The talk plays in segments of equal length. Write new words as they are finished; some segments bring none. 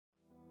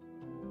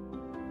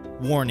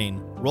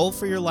Warning, Roll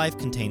for Your Life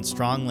contains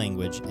strong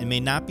language and may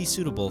not be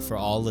suitable for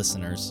all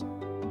listeners.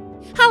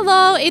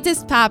 Hello, it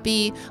is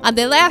Poppy. On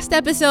the last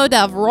episode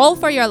of Roll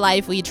for Your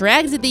Life, we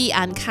dragged the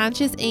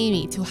unconscious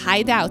Amy to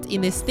hide out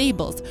in the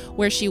stables,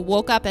 where she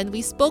woke up and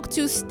we spoke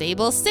to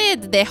Stable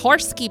Sid, the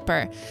horse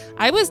keeper.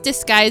 I was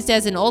disguised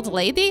as an old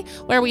lady,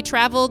 where we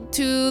traveled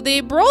to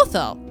the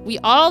brothel. We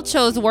all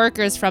chose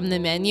workers from the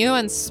menu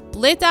and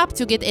split up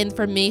to get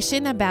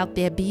information about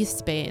their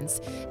beastbanes.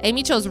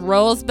 Amy chose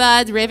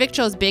Rosebud, Rivik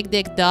chose Big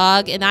Dick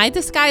Dog, and I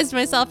disguised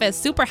myself as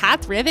super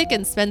hot Rivik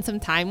and spent some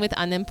time with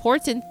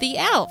Unimportant the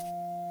elf.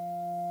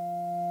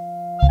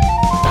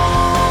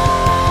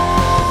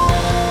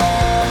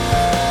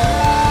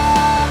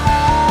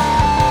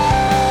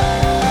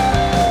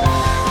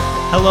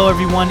 Hello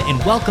everyone, and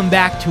welcome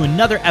back to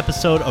another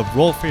episode of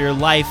Roll for Your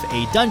Life,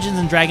 a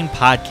Dungeons & Dragons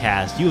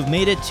podcast. You have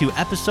made it to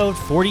episode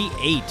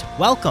 48.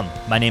 Welcome.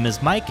 My name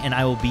is Mike, and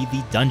I will be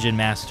the Dungeon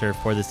Master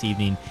for this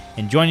evening.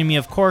 And joining me,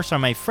 of course, are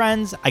my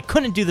friends. I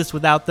couldn't do this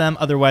without them,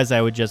 otherwise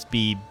I would just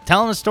be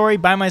telling a story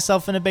by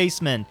myself in a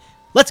basement.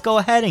 Let's go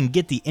ahead and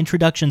get the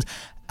introductions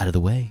out of the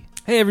way.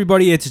 Hey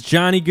everybody, it's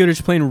Johnny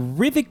Goodrich playing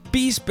Rivik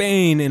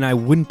Beastbane, and I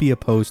wouldn't be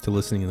opposed to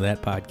listening to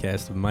that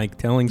podcast of Mike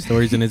telling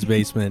stories in his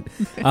basement.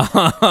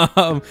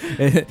 But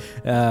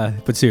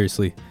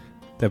seriously,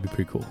 that'd be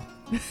pretty cool.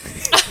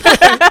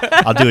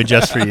 I'll do it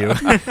just for you.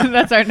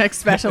 That's our next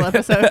special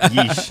episode.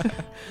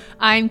 Yeesh.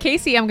 I'm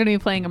Casey. I'm going to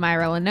be playing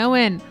Amira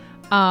Lenoan.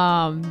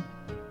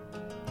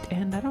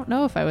 And I don't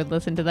know if I would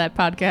listen to that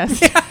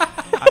podcast.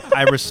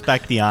 I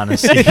respect the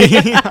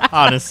honesty,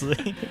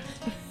 honestly.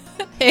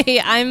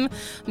 Hey, I'm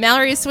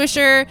Mallory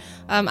Swisher.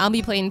 I'll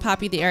be playing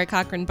Poppy the Eric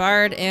Cochran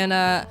Bard, and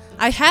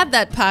I had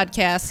that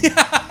podcast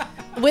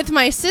with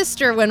my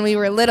sister when we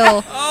were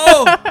little,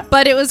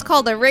 but it was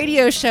called a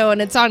radio show,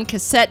 and it's on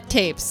cassette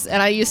tapes,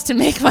 and I used to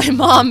make my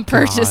mom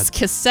purchase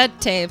cassette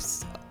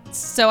tapes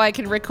so I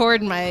could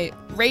record my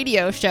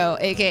radio show,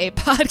 aka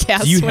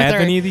podcast. Do you with have her.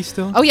 any of these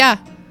still? Oh, yeah.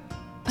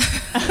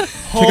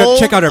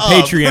 Check out our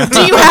Patreon.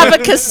 Do you have a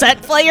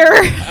cassette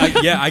player?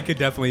 Yeah, I could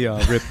definitely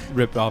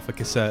rip off a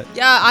cassette.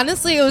 Yeah,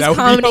 honestly, it was That would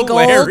be Comedy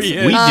Gold.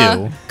 hilarious. We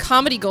do.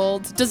 Comedy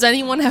Gold. Does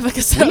anyone have a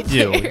cassette We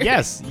do. player?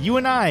 Yes, you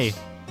and I.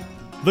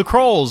 The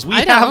Krolls. We I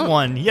have don't.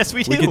 one. Yes,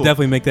 we do. We could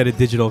definitely make that a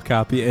digital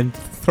copy and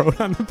throw it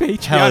on the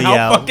Patreon. Hell How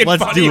yeah. fucking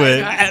Let's funny do would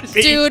it. that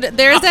be? Dude,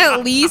 there's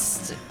at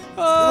least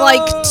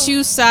like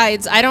two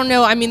sides. I don't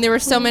know. I mean, there were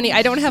so many.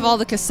 I don't have all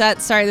the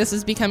cassettes. Sorry, this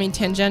is becoming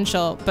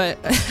tangential, but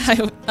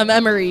a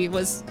memory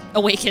was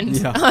awakened.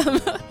 Yeah.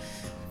 Fucking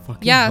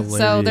Yeah, so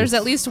hilarious. there's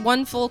at least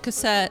one full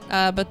cassette,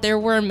 but there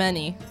were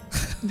many.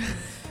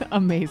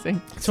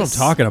 Amazing. That's what I'm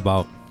talking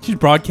about. She's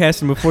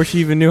broadcasting before she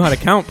even knew how to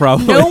count,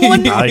 probably. No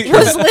one Like-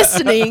 was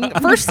listening.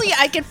 Firstly,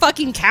 I could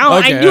fucking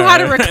count. Okay, I knew how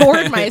to alright.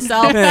 record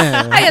myself.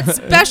 I had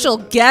special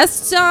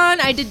guests on.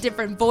 I did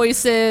different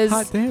voices.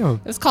 Hot damn.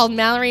 It was called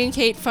Mallory and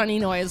Kate Funny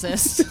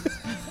Noises.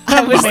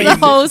 I was the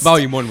host,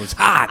 Volume 1 was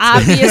hot.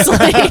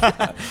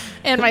 obviously.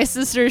 And my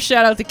sister,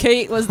 shout out to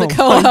Kate, was the Oh my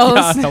God,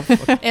 co-host. how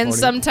fucking And funny.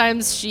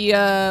 sometimes she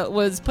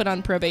was put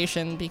on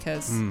probation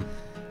because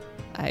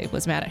I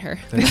was mad at her.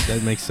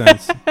 That makes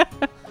sense.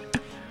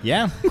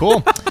 Yeah,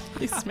 cool.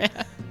 She's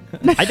mad.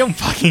 I don't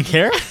fucking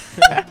care.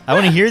 I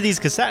want to hear these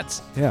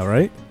cassettes. Yeah,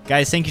 right?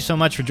 Guys, thank you so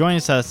much for joining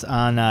us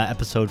on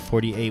episode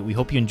 48. We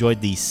hope you enjoyed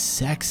the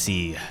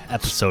sexy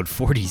episode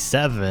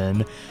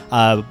 47.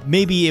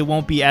 Maybe it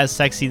won't be as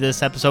sexy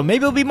this episode.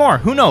 Maybe it'll be more.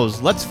 Who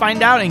knows? Let's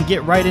find out and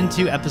get right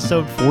into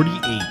episode 48.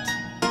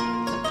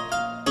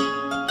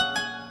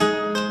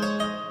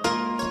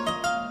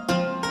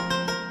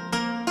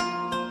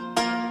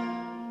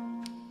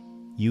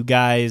 You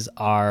guys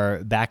are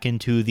back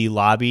into the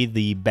lobby.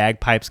 The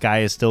bagpipes guy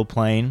is still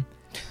playing.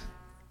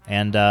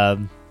 And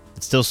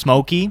it's still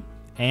smoky.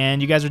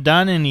 And you guys are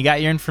done, and you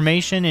got your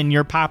information, and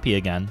you're Poppy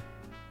again.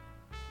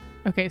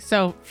 Okay,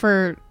 so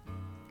for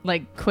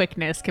like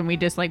quickness, can we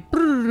just like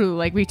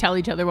we tell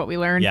each other what we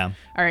learned? Yeah.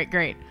 All right,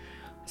 great.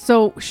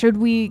 So should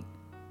we?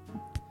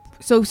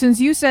 So since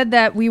you said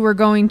that we were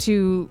going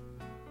to,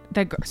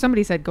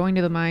 somebody said going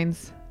to the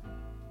mines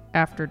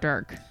after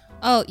dark.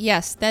 Oh,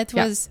 yes, that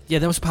Yeah. was, Yeah,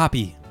 that was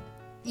Poppy.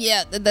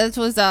 that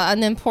was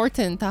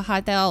unimportant, a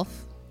hot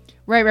elf.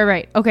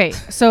 Right. Okay,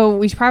 so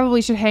we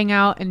probably should hang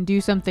out and do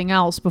something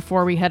else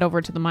before we head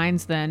over to the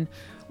mines then.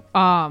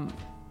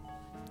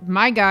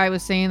 My guy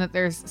was saying that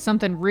there's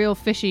something real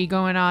fishy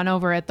going on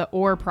over at the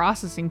ore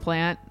processing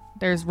plant.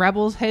 There's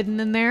rebels hidden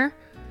in there.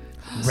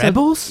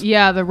 Rebels?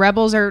 Yeah, the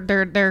rebels are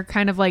they're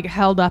kind of like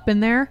held up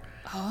in there.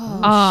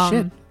 Oh,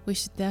 shit. we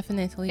should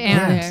definitely go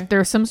And there.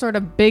 there's some sort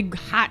of big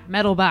hot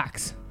metal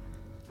box.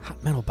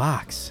 Hot metal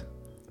box.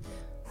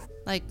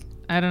 Like,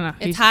 I don't know.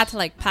 it's hot,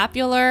 like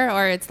popular,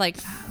 or it's like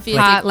physically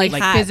hot, like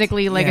hot?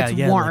 physically, like Yeah, it's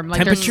yeah, warm. like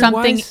Like there's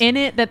something temperature-wise? in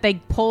it that they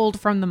pulled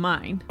from the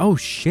mine. Oh,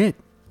 shit.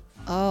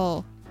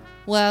 Oh,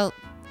 well,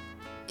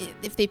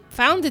 if they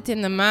found it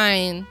in the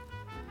mine,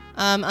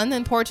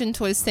 Unimportant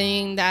was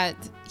saying that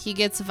he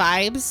gets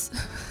vibes.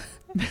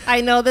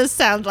 I know this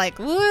sounds like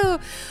woo,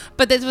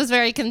 but this was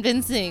very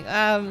convincing.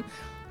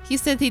 He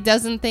said he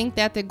doesn't think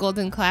that the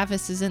golden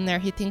clavis is in there.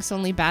 He thinks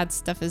only bad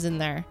stuff is in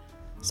there.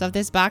 So if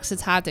this box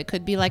is hot, it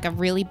could be like a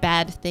really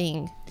bad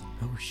thing.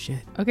 Oh,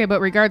 shit. Okay,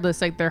 but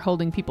regardless, like they're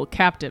holding people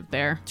captive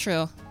there.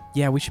 True.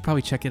 Yeah, we should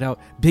probably check it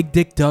out. Big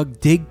Dick Doug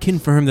did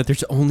confirm that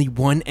there's only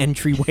one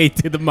entryway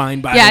to the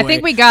mine, by the way. Yeah, I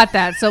think we got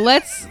that. So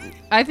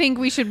I think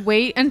we should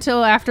wait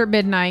until after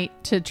midnight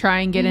to try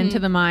and get into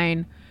the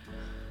mine.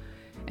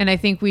 And I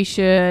think we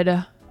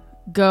should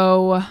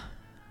go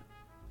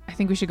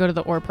to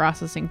the ore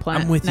processing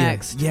plant I'm with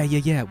next. you.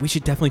 Yeah. We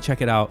should definitely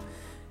check it out.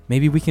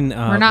 Maybe we can...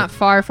 We're not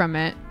far from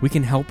it. We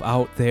can help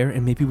out there,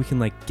 and maybe we can,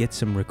 like, get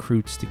some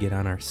recruits to get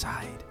on our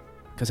side.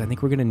 Because I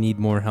think we're going to need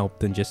more help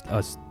than just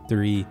us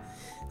three.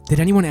 Did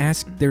anyone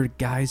ask their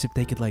guys if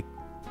they could, like,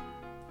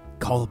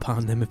 call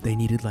upon them if they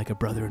needed, like, a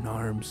brother in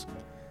arms?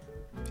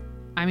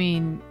 I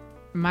mean,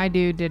 my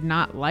dude did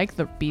not like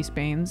the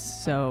Beastbanes,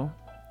 so...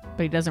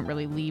 But he doesn't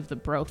really leave the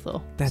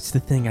brothel. That's the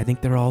thing. I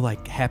think they're all,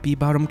 like, happy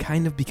about him,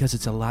 kind of, because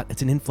it's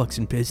an influx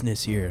in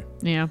business here.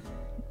 Yeah.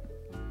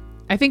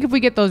 I think if we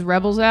get those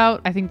rebels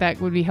out, I think that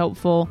would be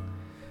helpful.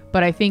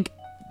 But I think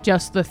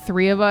just the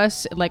three of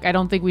us, like, I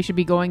don't think we should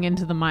be going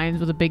into the mines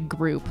with a big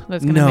group.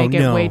 That's going to make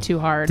it way too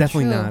hard.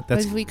 Definitely True. not.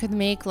 But we could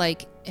make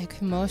like a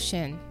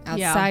commotion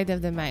outside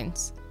of the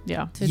mines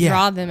to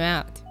draw them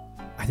out.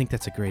 I think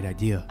that's a great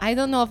idea. I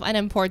don't know if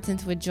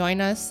Unimportant would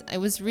join us. I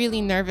was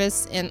really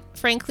nervous, and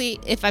frankly,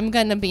 if I'm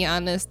gonna be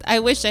honest, I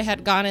wish I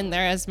had gone in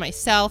there as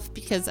myself,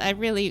 because I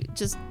really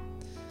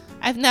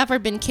I've never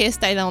been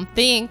kissed, I don't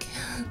think.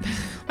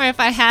 Or if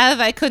I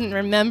have, I couldn't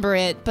remember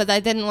it, but I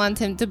didn't want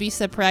him to be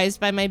surprised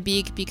by my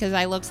beak because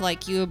I looked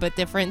like you, but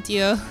different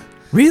you.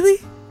 Really?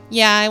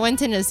 Yeah, I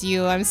went in as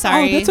you. I'm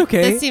sorry. Oh, that's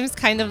okay. That seems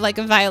kind of like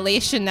a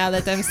violation now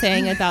that I'm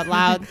saying it out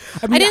loud.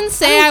 I mean, I didn't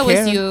say I don't was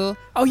care. you.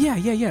 Oh, yeah. I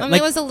mean, Like,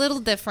 it was a little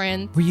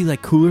different. were you,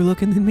 like, cooler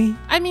looking than me?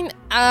 I mean,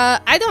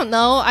 I don't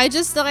know. I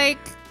just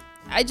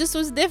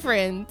was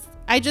different.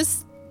 I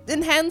just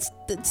enhanced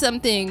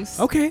some things.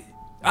 Okay.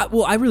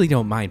 Well, I really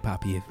don't mind,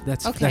 Poppy.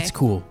 That's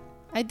cool.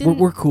 I didn't.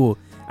 We're cool.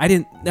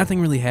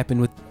 Nothing really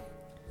happened with...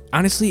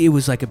 Honestly, it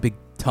was like a big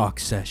talk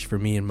sesh for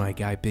me and my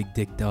guy, Big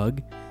Dick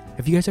Doug.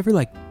 Have you guys ever,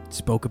 like,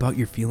 spoke about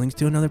your feelings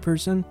to another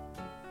person?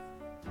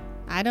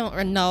 I don't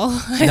know.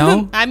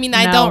 No? I mean, No.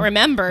 I don't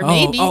remember.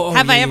 Maybe.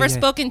 Have I ever yeah.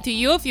 spoken to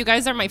you if you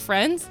guys are my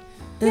friends?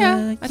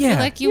 Yeah. I feel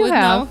like you would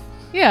have. know.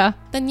 Yeah.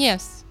 Then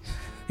yes.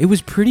 It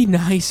was pretty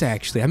nice,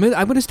 actually. I'm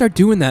gonna start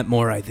doing that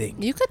more, I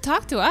think. You could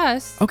talk to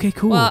us. Okay,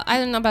 cool. Well, I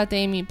don't know about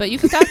Amy, but you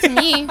could talk to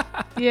me.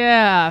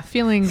 Yeah.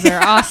 Feelings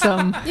are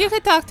awesome. You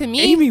could talk to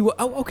me. Amy,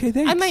 okay,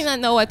 thanks. I might not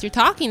know what you're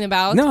talking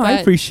about. No, I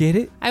but appreciate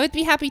it. I would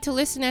be happy to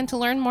listen and to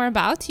learn more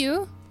about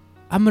you.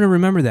 I'm gonna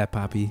remember that,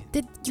 Poppy.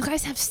 Did you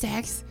guys have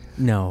sex?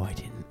 No, I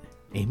didn't.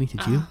 Amy,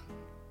 did you?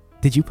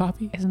 Did you,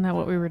 Poppy? Isn't that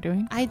what we were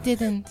doing? I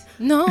didn't.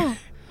 No.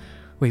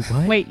 Wait,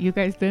 what? Wait, you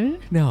guys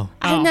didn't? No.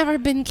 I've never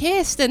been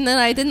kissed, and then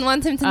I didn't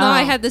want him to know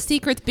I had the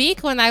secret beak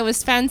when I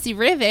was Fancy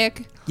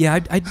Rivik. Yeah,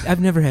 I've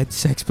never had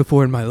sex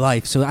before in my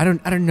life, so I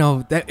don't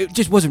know. That it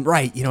just wasn't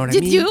right. You know what I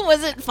Did mean? you?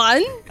 Was it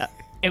fun?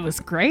 It was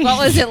great. What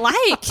was it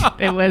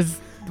like? It was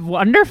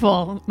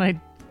wonderful. I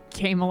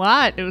came a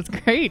lot. It was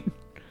great.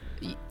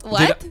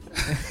 What?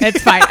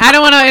 It's fine. I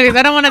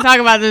don't want to talk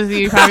about this with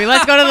you, Poppy.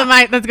 Let's go to the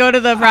Let's go to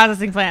the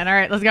processing plant. All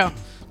right, let's go.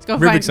 Let's go.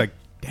 Rivik's like,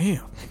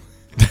 damn.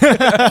 Is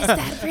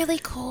that really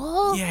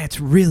cool? Yeah, it's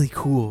really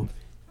cool.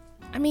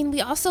 I mean,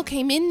 we also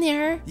came in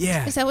there.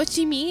 Yeah. Is that what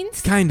she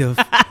means? Kind of.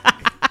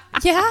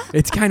 Yeah.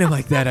 It's kind of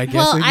like that, I guess.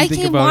 Well, when you I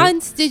think came about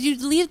once. Did you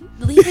leave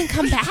and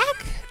come back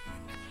it.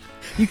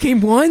 You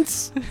came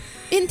once?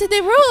 into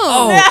the room?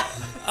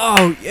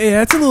 Oh, yeah,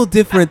 that's a little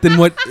different than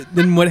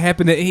what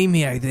happened to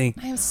Amy, I think.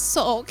 I'm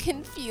so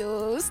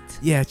confused.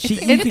 Yeah, We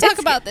can talk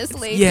about this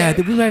later. Yeah,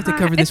 we might have to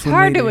cover this It's one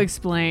hard later. to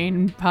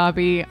explain,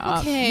 Poppy.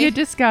 Okay. You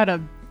just gotta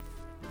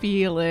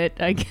feel it.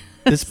 I guess.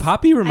 Does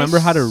Poppy remember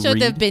how to Should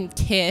read? have been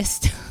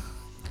kissed.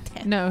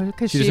 No,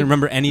 because She doesn't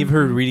remember any of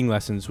her reading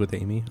lessons with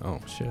Amy. Oh,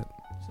 shit.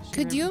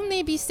 Could you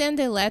maybe send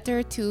a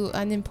letter to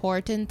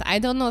Unimportant? I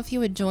don't know if he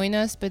would join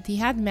us, but he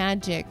had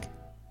magic.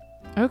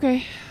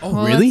 Okay. Oh,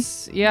 Well, really?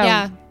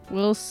 Yeah.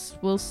 We'll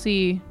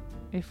see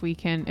if we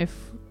can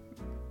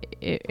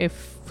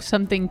if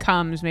something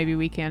comes, maybe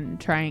we can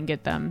try and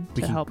get them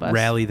We to can help us.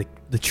 rally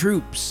the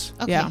troops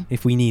Okay. Yeah.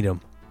 if we need them.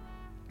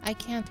 I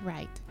can't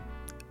write.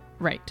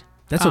 Right.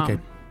 That's okay.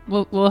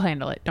 We'll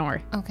handle it. Don't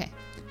worry. Okay.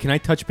 Can I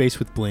touch base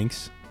with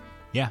Blinks?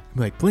 Yeah.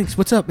 I'm like, Blinks,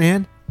 what's up,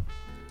 man?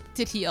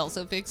 Did he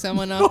also pick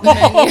someone up? the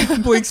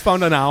menu? Blinks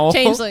found an owl.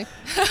 Changeling.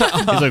 He's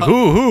like,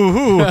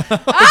 who?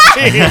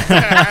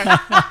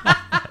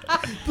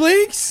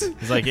 Blinks!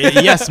 He's like,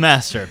 yes,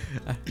 master.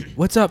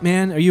 What's up,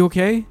 man? Are you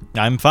okay?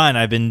 I'm fine.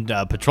 I've been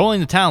patrolling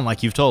the town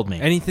like you've told me.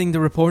 Anything to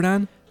report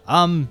on?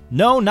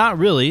 No, not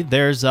really.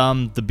 There's,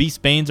 the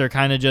Beastbanes are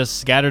kind of just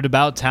scattered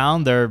about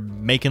town. They're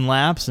making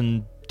laps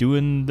and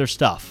doing their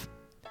stuff.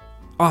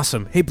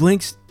 Awesome. Hey,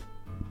 Blinks,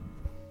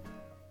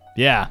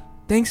 Yeah.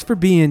 thanks for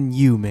being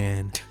you,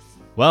 man.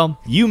 Well,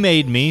 you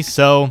made me,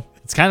 so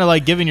it's kind of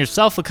like giving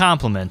yourself a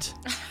compliment.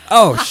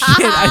 Oh,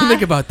 shit. I didn't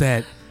think about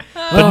that.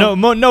 But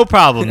no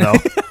problem though.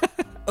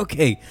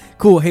 Okay,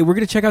 cool. Hey, we're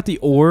gonna check out the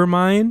ore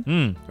mine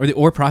Mm. or the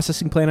ore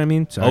processing plant. I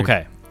mean, sorry.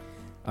 Okay.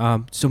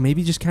 So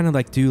maybe just kind of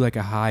like do like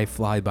a high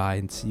flyby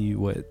and see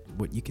what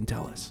you can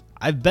tell us.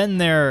 I've been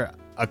there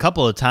a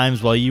couple of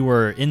times while you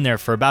were in there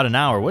for about an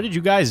hour. What did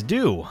you guys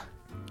do?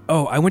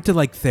 Oh, I went to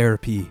like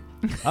therapy.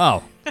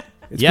 Oh,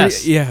 It's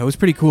yes. yeah, it was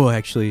pretty cool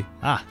actually.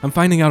 Ah, I'm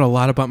finding out a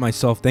lot about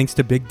myself thanks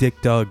to Big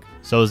Dick Doug.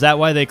 so is that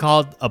why they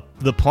call it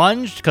the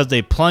plunge? Because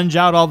they plunge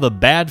out all the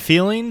bad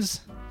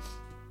feelings?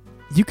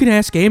 You can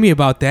ask Amy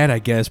about that, I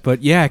guess,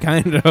 but yeah,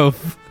 kind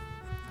of.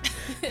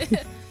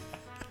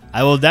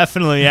 I will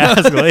definitely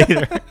ask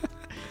later.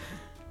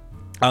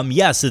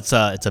 Yes, it's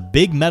a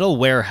big metal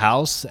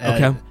warehouse.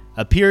 Okay.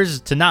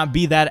 Appears to not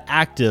be that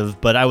active,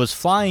 but I was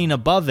flying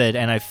above it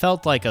and I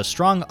felt like a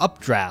strong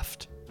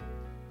updraft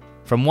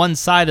from one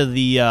side of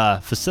the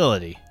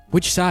facility.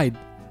 Which side?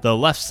 The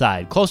left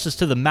side, closest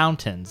to the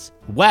mountains.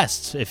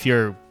 West, if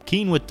you're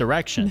keen with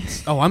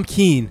directions. Oh, I'm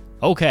keen.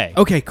 Okay.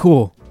 Okay,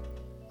 cool.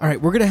 All right,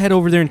 we're going to head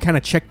over there and kind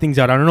of check things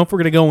out. I don't know if we're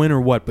going to go in or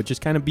what, but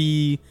just kind of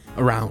be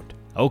around.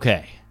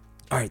 Okay.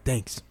 All right,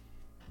 thanks.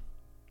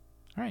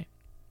 All right.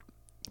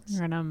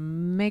 We're gonna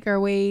make our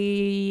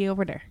way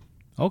over there.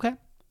 Okay.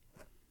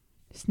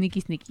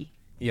 Sneaky.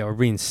 Yeah, we're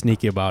being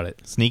sneaky about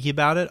it. Sneaky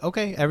about it.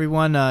 Okay,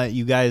 everyone,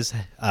 you guys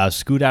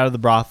scoot out of the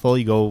brothel.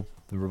 You go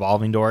the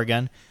revolving door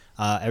again.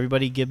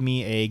 Everybody give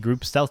me a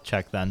group stealth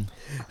check then.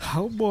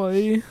 Oh,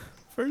 boy.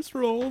 First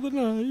roll of the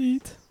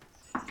night.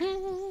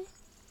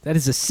 That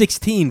is a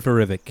 16 for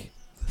Rivik.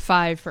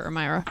 5 for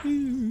Amira.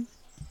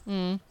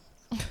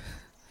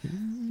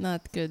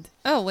 Not good.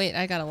 Oh, wait,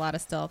 I got a lot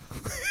of stealth.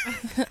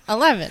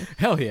 11.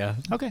 Hell yeah.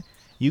 Okay.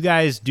 You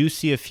guys do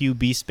see a few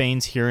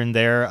beastbanes here and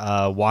there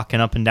walking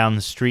up and down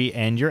the street,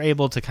 and you're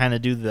able to kind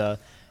of do the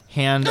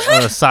hand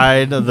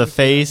side of the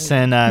face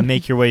and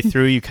make your way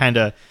through. You kind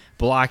of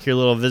block your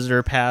little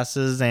visitor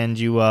passes, and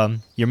you're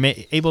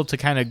able to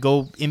kind of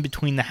go in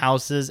between the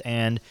houses,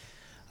 and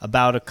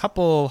about a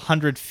couple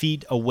 100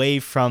 feet away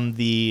from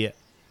the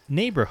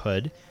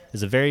neighborhood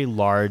is a very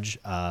large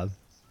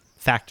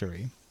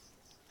factory.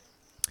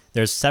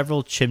 There's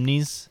several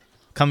chimneys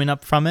coming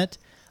up from it.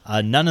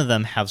 None of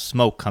them have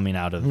smoke coming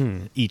out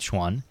of each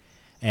one.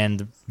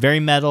 And very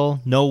metal,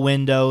 no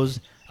windows,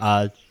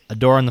 a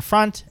door in the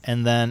front,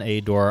 and then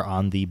a door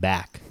on the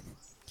back.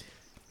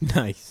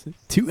 Nice.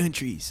 2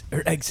 entries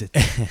or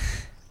exits.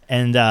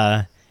 And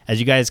as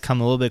you guys come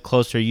a little bit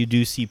closer, you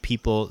do see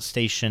people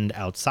stationed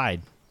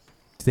outside.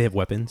 Do they have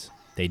weapons?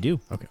 They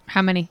do. Okay.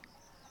 How many?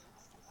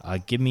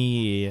 Give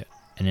me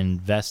an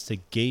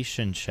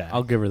investigation check.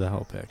 I'll give her the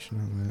help action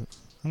on that.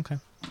 Okay.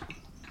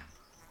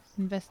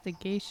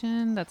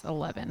 Investigation. That's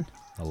 11.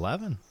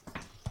 11.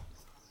 All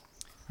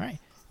right.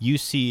 You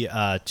see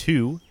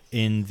 2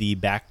 in the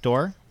back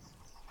door.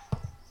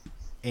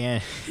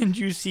 And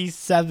you see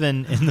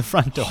 7 in the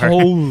front door.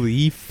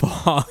 Holy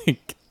fuck.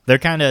 They're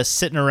kind of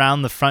sitting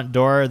around the front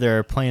door.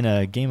 They're playing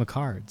a game of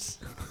cards.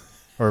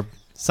 Or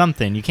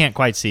something. You can't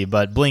quite see,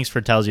 but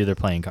Blinksford tells you they're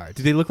playing cards.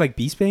 Do they look like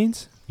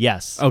Beastbanes?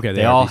 Yes. Okay, They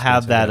they are all Beastbanes,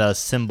 have that okay.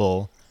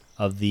 symbol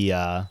of the...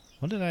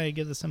 what did I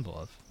get the symbol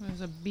of?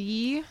 There's a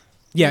bee.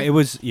 Yeah, it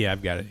was. Yeah,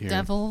 I've got it here.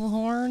 Devil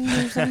horn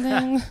or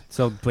something.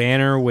 So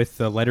banner with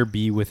the letter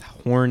B with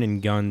horn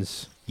and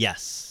guns.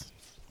 Yes.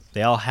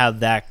 They all have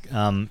that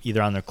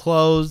either on their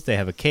clothes. They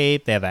have a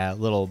cape. They have a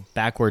little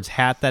backwards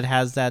hat that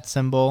has that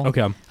symbol.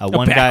 Okay.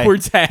 One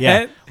backwards guy, hat?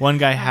 Yeah, one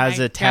guy has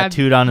my it God.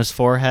 tattooed on his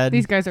forehead.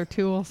 These guys are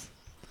tools.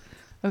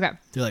 Okay.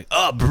 They're like,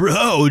 "Oh,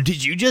 bro,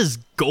 did you just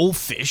go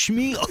fish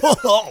me?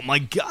 Oh my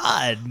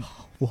God!"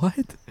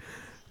 What?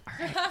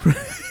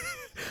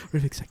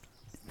 Rivik's like,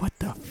 what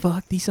the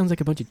fuck? They sound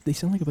like a bunch of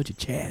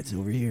chads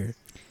over here.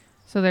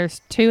 So there's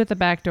 2 at the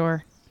back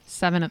door,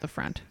 7 at the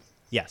front.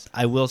 Yes,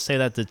 I will say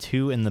that the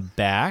 2 in the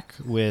back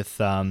with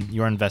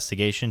your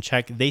investigation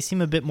check, they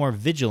seem a bit more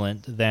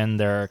vigilant than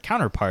their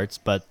counterparts,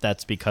 but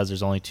that's because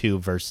there's only 2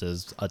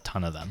 versus a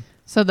ton of them.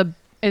 So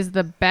is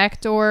the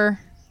back door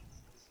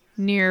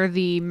near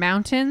the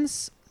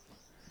mountains,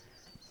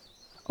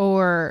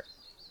 or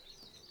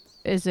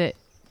is it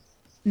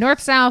north,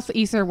 south,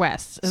 east, or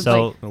west? It's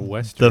So like- The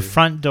west. the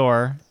front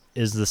door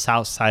is the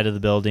south side of the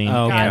building,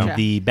 Oh, okay. and Gotcha.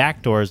 the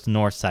back door is the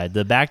north side.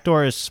 The back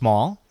door is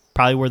small,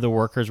 probably where the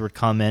workers would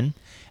come in,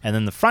 and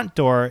then the front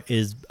door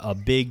is a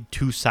big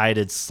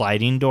 2-sided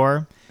sliding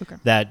door Okay.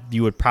 that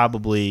you would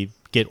probably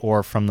get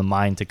ore from the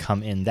mine to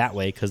come in that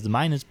way because the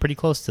mine is pretty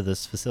close to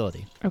this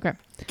facility. Okay.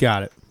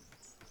 Got it.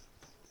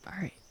 All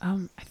right.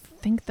 I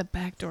think the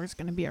back door is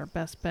going to be our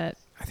best bet.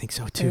 I think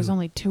so too. There's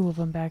only 2 of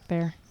them back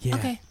there. Yeah.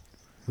 Okay.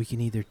 We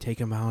can either take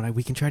them out.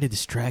 We can try to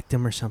distract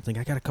them or something.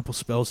 I got a couple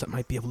spells that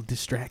might be able to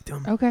distract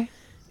them Okay.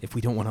 if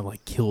we don't want to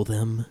like kill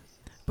them.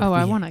 But Oh,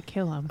 if I we- want to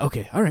kill them.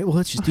 Okay. All right. Well,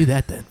 let's just do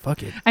that then.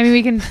 Fuck it. I mean,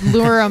 we can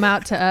lure them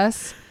out to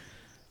us.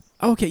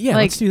 Okay. Yeah.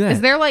 like, let's do that.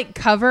 Is there like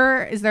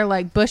cover? Is there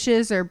like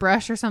bushes or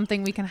brush or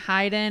something we can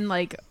hide in,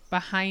 like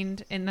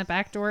behind in the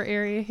back door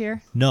area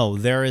here? No,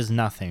 there is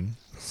nothing.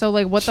 So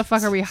like, what the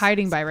fuck are we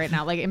hiding by right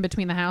now? Like in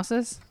between the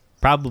houses?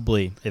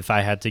 Probably, if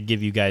I had to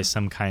give you guys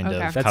some kind Okay.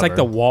 of That's cover. like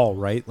the wall,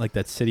 right? Like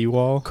that city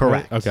wall?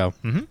 Correct. Right? Okay.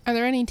 hmm Are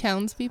there any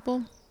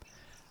townspeople?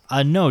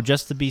 No,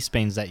 just the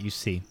Beastbanes that you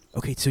see.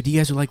 Okay, so do you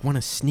guys like want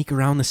to sneak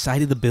around the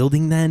side of the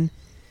building then?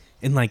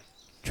 And like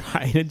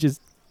try to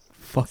just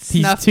fuck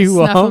these two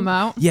snuff up? them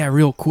out. Yeah,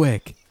 real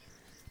quick.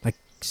 Like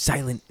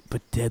silent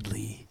but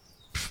deadly.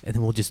 And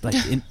then we'll just like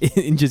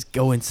and just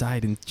go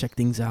inside and check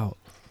things out.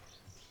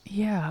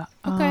 Yeah.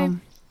 Okay.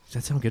 Does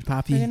that sound good, We're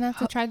Poppy? gonna have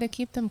to try to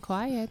keep them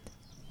quiet.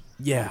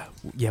 Yeah,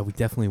 we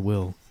definitely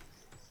will.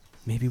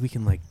 Maybe we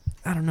can like,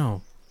 I don't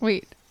know.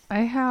 Wait,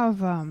 I have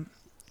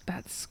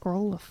that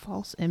scroll of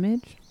false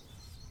image,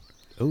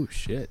 Oh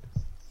shit.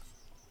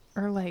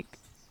 or like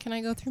Can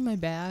I go through my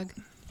bag?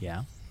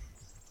 Yeah.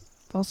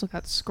 I've also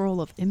got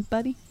scroll of imp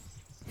buddy.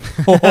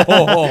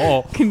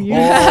 Oh, Can you?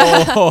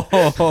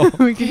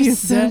 We can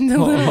use that. Send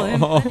a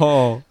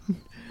little in.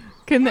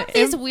 Can the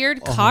These imp?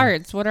 weird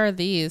cards. What are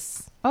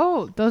these?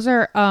 Oh, those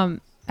are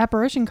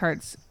apparition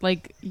cards.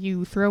 Like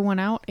you throw one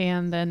out,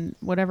 and then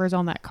whatever's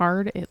on that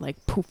card, it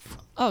like poof.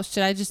 Oh,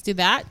 should I just do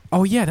that?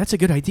 Oh yeah, that's a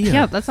good idea.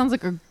 Yeah, that sounds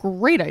like a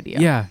great idea.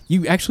 Yeah,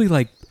 you actually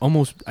like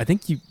almost. I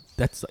think you.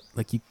 That's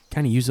like you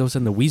kind of use those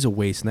in the Weasel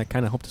Waste, and that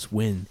kind of helped us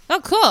win.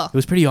 Oh, cool. It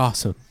was pretty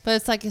awesome. But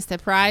it's like a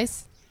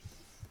surprise.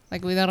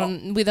 Like we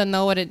don't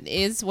know what it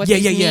is. What Yeah,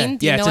 these yeah, yeah. mean?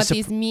 Do you Yeah, know it's what a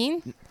these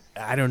mean?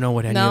 I don't know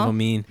what any No? of them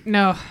mean.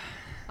 No.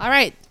 All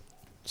right.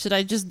 Should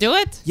I just do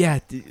it? Yeah,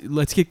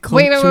 let's get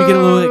close. Should we get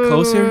a little bit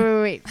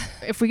closer? Wait.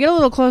 If we get a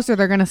little closer,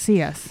 they're gonna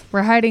see us.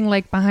 We're hiding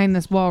like behind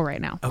this wall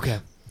right now. Okay.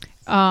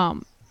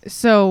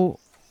 So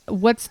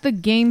what's the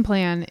game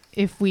plan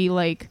if we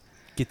like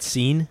Get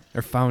seen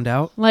or found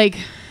out? I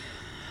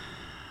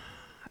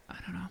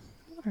don't know.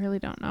 I really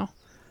don't know.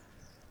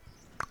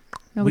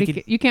 Nobody.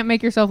 could- You can't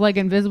make yourself like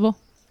invisible.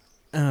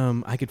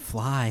 I could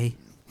fly.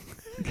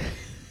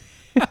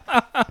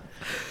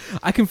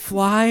 I can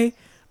fly.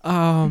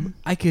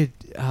 I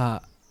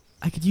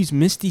could use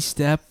Misty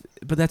Step,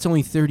 but that's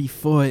only 30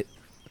 foot.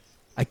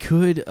 I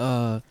could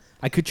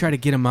try to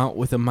get him out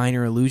with a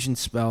minor illusion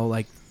spell,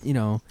 like, you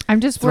know.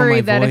 I'm just Throw my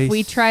worried that if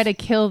we voice. try to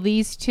kill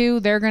these two,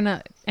 they're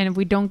gonna, and if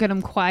we don't get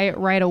them quiet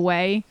right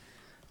away,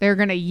 they're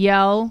gonna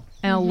yell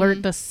and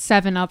alert the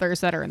 7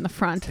 others that are in the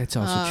front. That's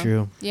also Oh.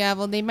 true. Yeah,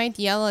 well, they might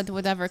yell at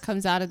whatever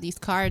comes out of these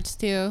cards,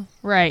 too.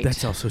 Right.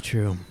 That's also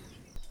true.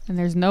 And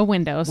there's no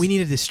windows. We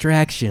need a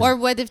distraction. Or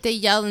what if they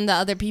yell and the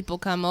other people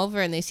come over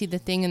and they see the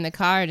thing in the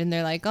card and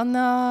they're like, oh,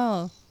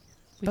 no.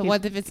 We But could-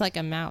 what if it's like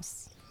a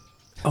mouse?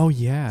 Oh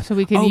yeah. So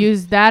we could Oh,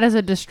 use that as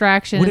a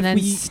distraction What and if then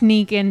we-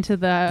 sneak into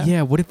the.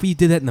 Yeah, what if we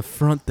did that in the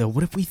front though?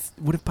 What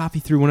if Poppy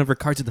threw one of her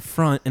cards at the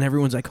front and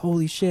everyone's like,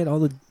 "Holy shit!" All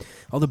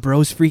the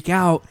bros freak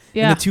out,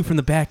 Yeah. and the two from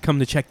the back come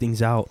to check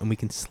things out, and we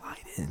can slide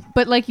in.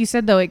 But like you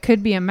said, though, it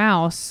could be a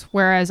mouse,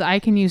 whereas I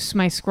can use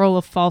my scroll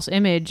of false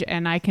image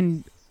and I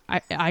can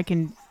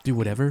Do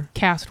whatever.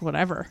 cast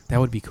whatever.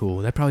 That would be cool.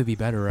 That'd probably be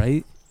better,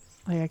 right?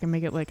 Like I can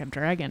make it like a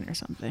dragon or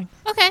something.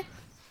 Okay.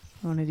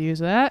 I wanted to use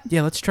that.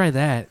 Yeah, let's try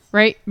that.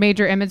 Right?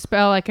 Major image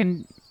spell. I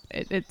can.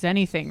 It's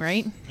anything,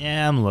 right?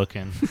 Yeah, I'm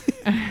looking.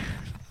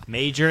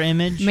 Major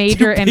image.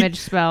 Major image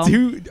spell.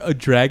 Do a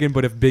dragon,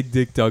 but if Big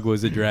Dick Doug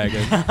was a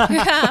dragon,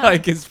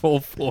 like his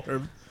full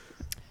form.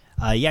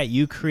 Yeah,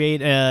 you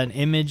create an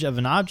image of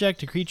an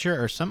object, a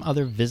creature, or some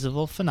other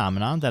visible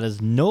phenomenon that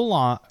is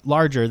no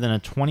larger than a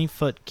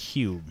 20-foot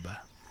cube.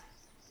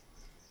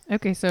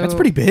 Okay, so That's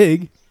pretty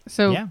big.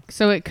 So Yeah.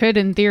 so it could,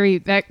 in theory,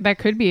 that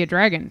could be a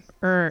dragon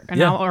or an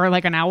Yeah. owl, or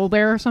like an owl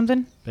bear or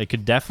something. It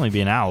could definitely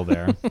be an owl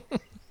bear.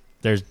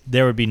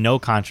 There would be no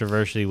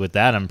controversy with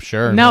that, I'm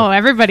sure. No,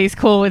 everybody's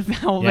cool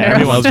with owl Yeah, bears.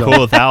 everyone's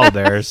cool with owl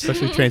bears.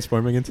 Especially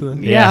transforming into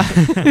them. Yeah.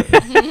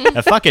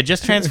 Fuck it,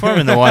 just transform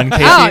into one.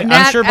 Casey. Oh, I'm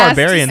Nat sure asked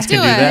barbarians us can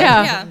to do it.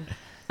 that. Yeah.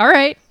 All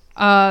right.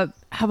 How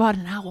about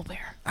an owl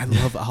bear? I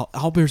love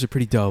owl bears. Are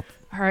pretty dope.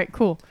 All right,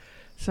 cool.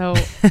 So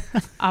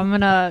I'm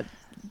gonna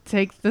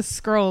take the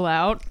scroll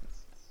out.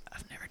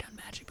 I've never done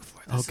magic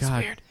before. This Oh, is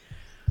God. weird.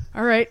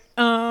 All right.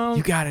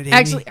 You got it, Amy.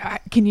 Actually,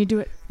 can you do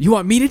it? You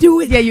want me to do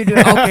it? Yeah, you do it.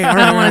 Okay, all right, I don't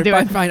want all right, to do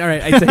fine, it. fine. All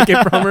right, I take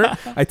it from her.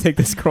 I take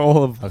the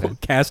scroll of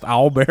cast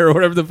owl bear or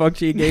whatever the fuck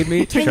she gave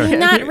me. Can you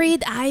not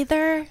read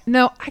either?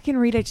 No, I can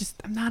read it. Just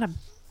I'm not a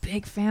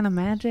big fan of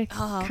magic.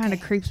 Oh, Kind of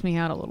okay. creeps me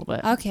out a little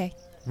bit. Okay.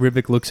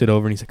 Rivik looks it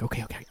over and he's like,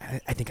 "Okay,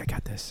 I think I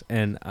got this."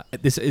 And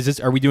this.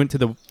 Are we doing it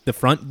to the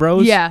front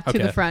bros? Yeah, to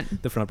Okay. the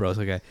front. The front bros.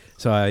 Okay.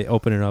 So I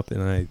open it up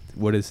and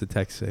what does the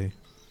text say?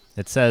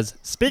 It says,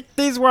 "Speak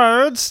these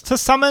words to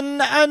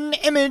summon an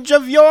image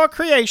of your I'm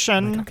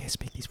creation." like, okay,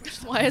 speak these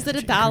words. Why is it a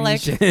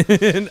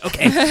Dalek?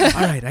 Okay.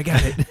 All right, I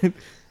got it.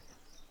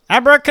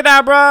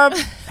 Abracadabra,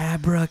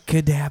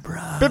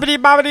 Abracadabra. bibbidi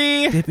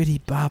bobbidi,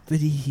 Bippity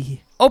boppity.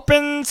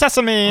 open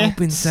sesame.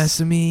 Open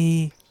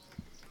sesame.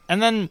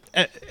 And then,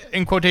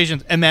 in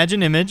quotations,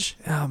 imagine image.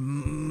 Owl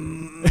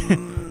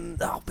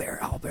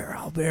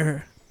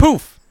bear.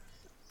 Poof.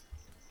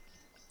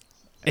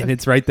 And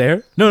it's right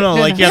there. No,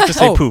 like you have to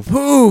say Oh, poof.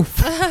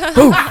 Poof.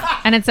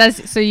 And it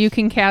says so you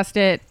can cast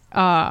it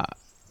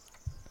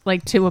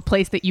like to a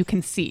place that you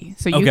can see,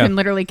 so you Okay. can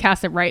literally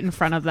cast it right in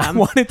front of I them.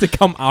 want it to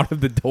come out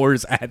of the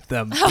doors at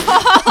them.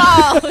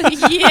 Oh,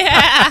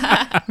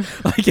 yeah.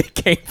 Like it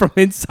came from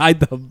inside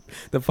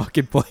the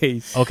fucking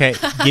place. Okay,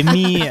 give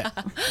me.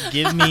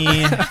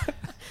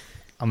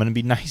 I'm gonna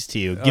be nice to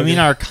you. Give me an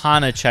Okay.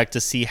 Arcana check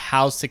to see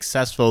how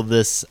successful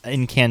this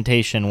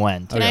incantation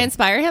went. Can I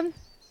inspire him?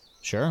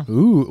 Sure.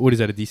 Ooh, what is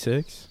that? A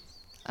D6?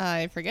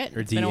 I forget. Or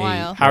It's been a D8.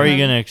 while. How are you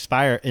gonna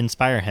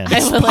inspire him? I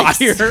will I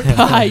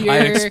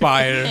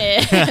expire.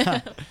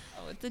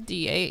 Oh, it's a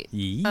D8.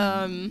 Yee.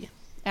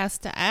 Ass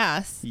to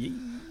ass. Yee.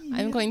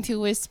 I'm going to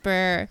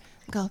whisper,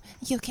 go,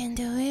 you can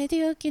do it,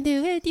 you can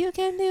do it, you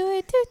can do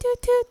it, toot,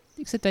 toot, toot.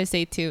 Except I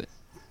say toot.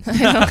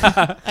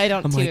 I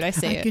don't I'm toot, like, I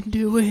say it. can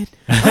do it.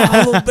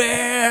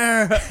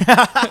 Owlbear.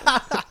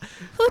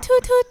 Hoot,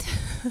 hoot, hoot.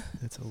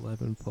 That's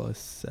 11 plus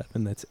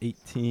 7. That's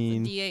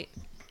 18. D8.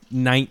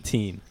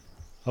 19.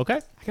 Okay.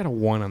 I got a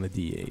 1 on the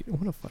D8.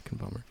 What a fucking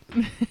bummer.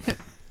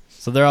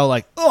 So they're all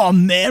like, "Oh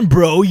man,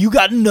 bro, you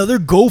got another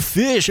go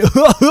fish!" And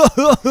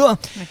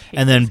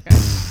then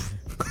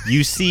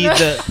you see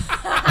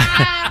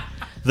the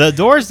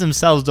doors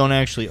themselves don't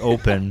actually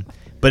open,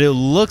 but it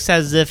looks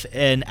as if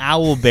an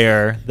owl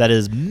bear that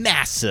is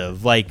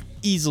massive, like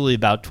easily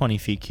about 20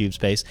 feet cube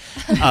space,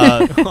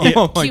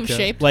 Oh my Cube God.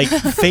 shaped. like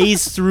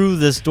phase through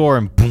this door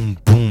and boom,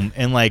 boom,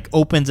 and like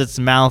opens its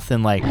mouth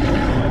and like,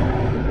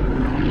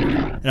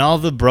 and all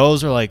the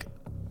bros are like,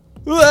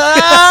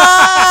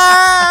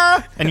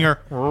 "Ah!" And you're,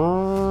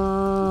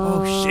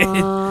 Oh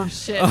shit.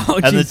 Shit. Oh,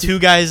 and the Jesus. two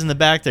guys in the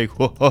back, they're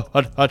like, hut,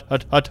 hut, hut,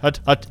 hut, hut,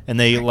 hut, and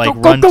they like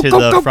run to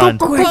the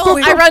front.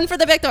 I run for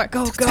the back door.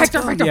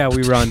 Yeah,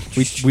 we run.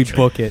 We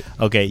book it.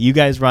 Okay, you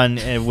guys run,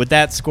 and with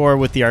that score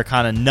with the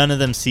Arcana, none of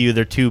them see you.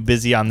 They're too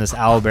busy on this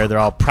owlbear. They're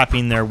all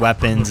prepping their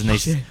weapons, and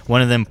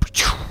one of them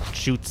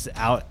shoots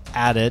out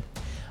at it,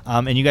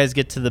 and you guys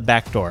get to the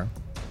back door.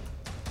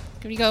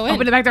 Can we go in?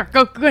 Open the back door.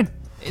 Go, good.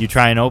 You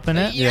try and open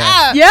it.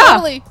 Yeah. Yeah.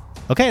 Totally.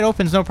 Okay, it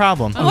opens, no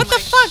problem. What the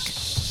fuck?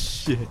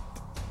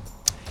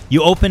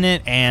 You open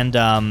it,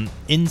 and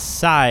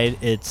inside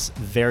it's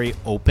very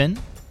open.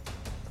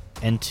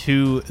 And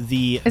to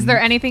the Is there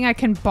anything I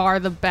can bar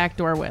the back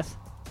door with?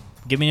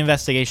 give me an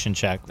investigation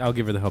check. I'll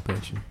give her the help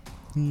action.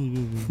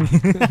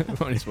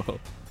 Might as well.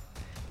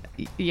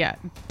 Yeah,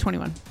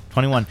 21.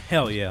 21.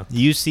 Hell yeah.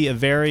 You see a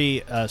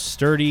very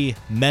sturdy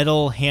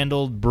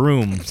metal-handled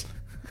broom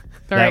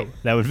All right.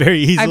 that would very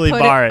easily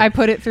bar it. I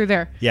put it through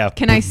there. Yeah.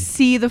 Can I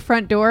see the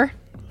front door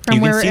from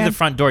You where can we're see the in?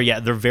 front door. Yeah,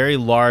 they're very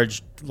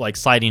large, like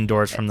sliding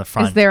doors from the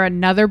front. Is there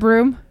another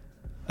broom?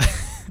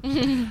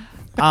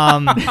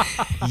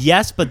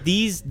 Yes, but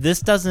this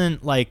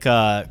doesn't like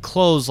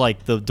close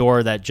like the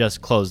door that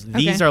just closed.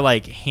 These Okay. are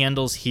like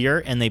handles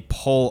here, and they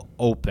pull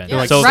open.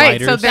 Yeah. So Right,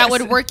 so That That's-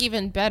 would work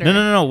even better.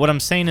 no. What I'm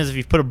saying is, if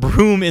you put a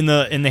broom in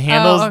the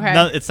handles,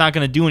 okay. it's not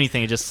going to do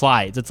anything. It just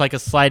slides. It's like a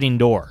sliding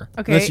door.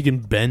 Okay. Unless you can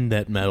bend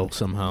that metal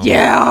somehow.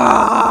 Yeah.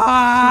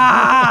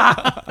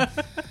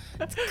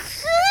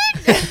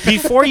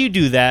 Before you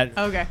do that,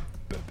 Okay.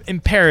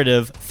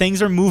 imperative,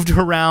 things are moved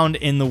around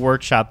in the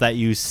workshop that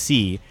you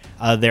see.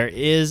 There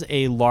is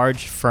a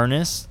large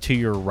furnace to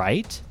your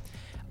right,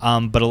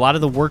 but a lot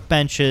of the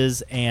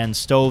workbenches and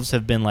stoves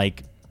have been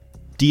like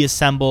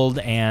deassembled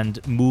and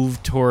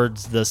moved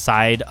towards the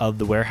side of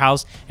the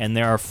warehouse, and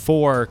there are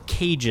 4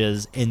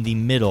 cages in the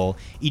middle,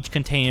 each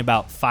containing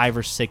about 5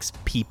 or 6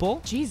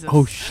 people. Jesus.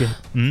 Oh shit.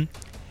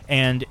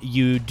 And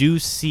you do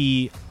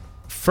see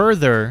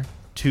further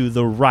to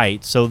the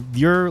right, so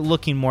you're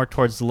looking more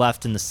towards the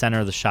left in the center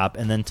of the shop,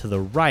 and then to the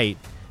right,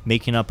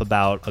 making up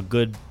about a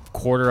good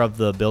quarter of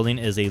the building,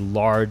 is a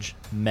large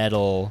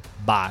metal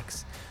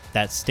box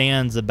that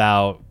stands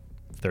about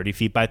 30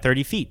 feet by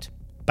 30 feet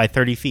by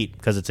 30 feet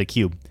because it's a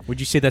cube. Would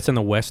you say that's on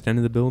the west end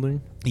of the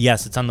building?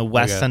 Yes, it's on the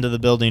west Okay. end of the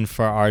building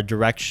for our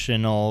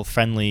directional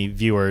friendly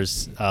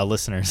viewers,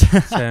 listeners.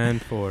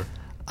 10-4.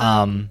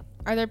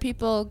 Are there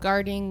people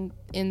guarding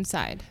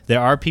inside? There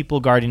are people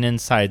guarding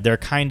inside. They're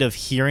kind of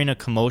hearing a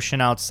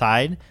commotion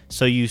outside.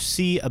 So you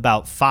see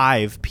about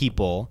 5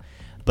 people,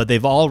 but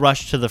they've all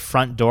rushed to the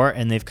front door,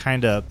 and they've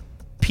kind of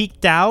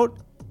peeked out,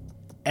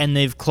 and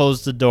they've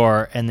closed the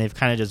door, and they've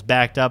kind of just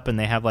backed up, and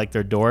they have like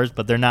their doors,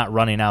 but they're not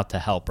running out to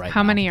help right now.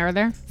 How many are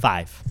there?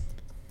 5.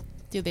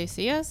 Do they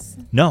see us?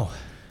 No.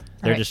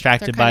 They're right.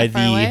 distracted They're by kinda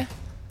far the away?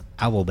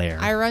 owl bear.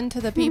 I run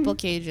to the people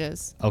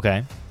cages.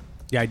 Okay.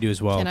 Yeah, I do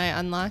as well. Can I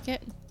unlock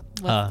it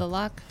with the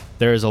lock?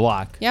 There is a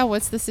lock. Yeah,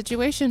 what's the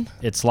situation?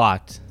 It's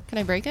locked. Can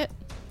I break it?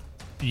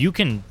 You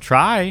can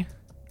try.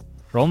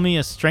 Roll me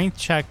a strength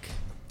check.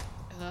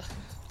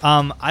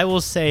 I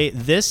will say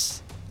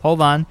this,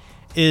 hold on,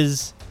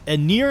 is a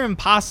near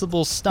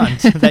impossible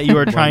stunt that you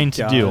are trying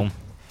to do.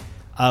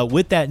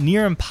 With that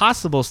near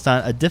impossible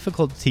stunt, a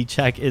difficulty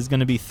check is going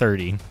to be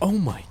 30. Oh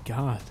my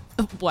god.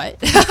 What?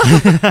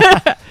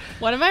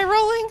 What am I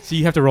rolling? So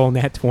you have to roll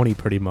nat 20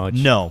 pretty much.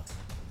 No.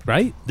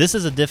 Right? This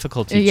is a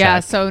difficulty Yeah,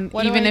 check. so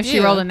What do even I if she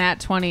do? rolled a nat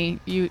 20,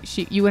 you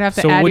would have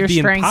to So it add would your be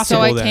strength.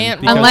 impossible So I then,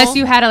 can't because- Unless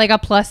you had like a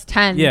plus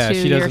 10 Yeah, to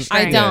she your doesn't-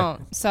 strength. I Yeah.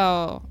 don't.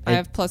 So I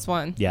have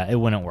 +1. Yeah, it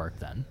wouldn't work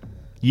then.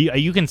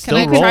 You can still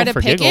Can I roll try to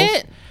for pick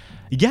giggles. it?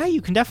 Yeah,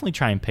 you can definitely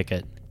try and pick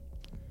it.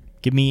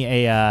 Give me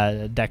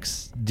a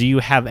dex. Do you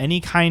have any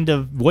kind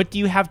of... What do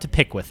you have to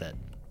pick with it?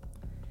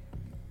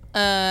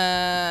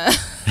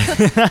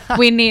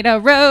 We need a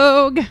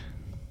rogue.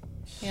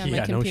 Yeah, my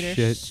Yeah, no computer.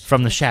 shit.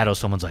 From the shadow,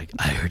 someone's like,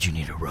 I heard you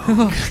need a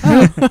rogue.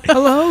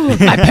 Hello.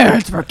 My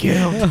parents were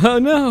killed. Oh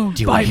no.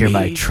 Do you want to hear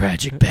my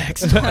tragic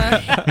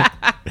backstory?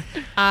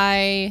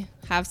 I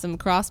have some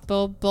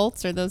crossbow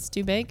bolts. Are those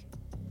too big?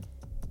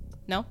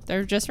 No,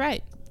 they're just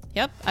right.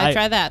 Yep, I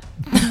try that.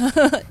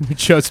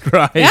 Just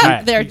right. Yeah,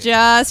 Alright. they're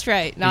just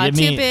right. Not Give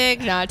me- too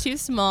big, not too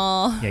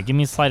small. Yeah, give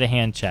me a sleight of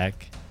hand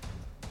check.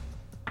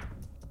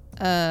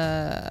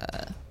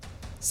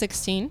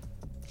 16.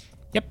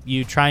 Yep,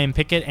 you try and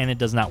pick it, and it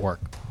does not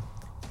work.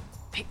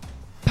 Hey,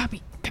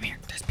 Poppy, come here.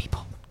 There's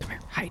people. Come here,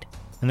 hide.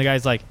 And the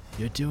guy's like,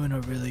 you're doing a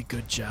really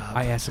good job.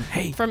 I asked him,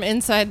 hey, From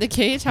inside the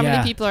cage? How Yeah.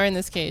 many people are in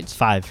this cage?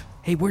 5.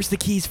 hey, where's the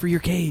keys for your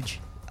cage?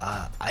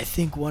 I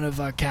think one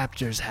of our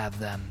captors have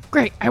them.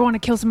 Great. I want to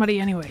kill somebody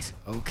anyways.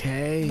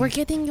 Okay. We're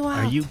getting you out.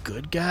 Are you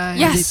good guys?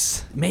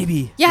 Yes.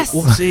 Maybe. Yes.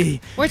 We'll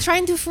see. We're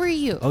trying to free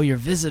you. Oh, you're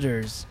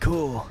visitors.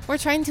 Cool. We're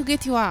trying to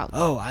get you out.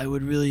 Oh, I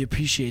would really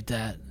appreciate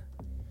that.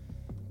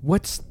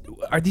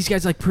 Are these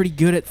guys like pretty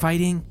good at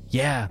fighting?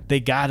 Yeah,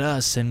 they got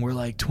us, and we're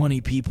like 20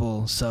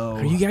 people. So.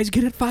 Are you guys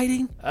good at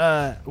fighting?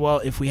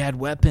 Well, if we had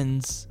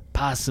weapons,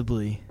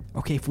 possibly.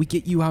 Okay, if we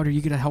get you out, are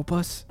you gonna help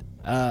us?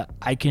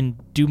 I can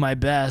do my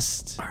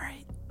best. All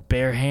right.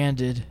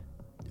 Barehanded.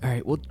 All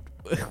right.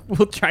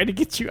 We'll try to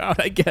get you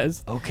out, I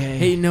guess. Okay.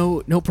 Hey,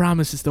 no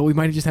promises though. We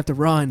might just have to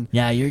run.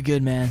 Yeah, you're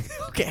good, man.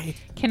 Okay.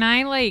 Can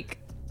I like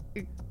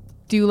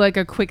do like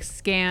a quick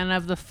scan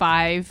of the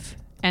 5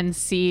 and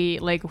see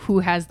like who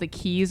has the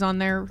keys on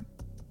their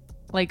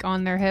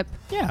hip?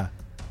 Yeah.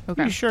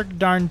 Okay. You sure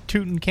darn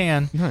tootin'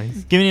 can.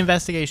 Nice. Give me an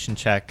investigation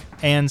check.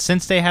 And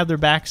since they have their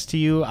backs to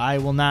you, I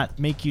will not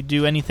make you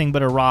do anything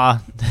but a raw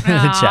check.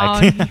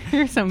 Oh,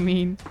 you're so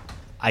mean.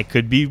 I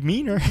could be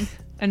meaner.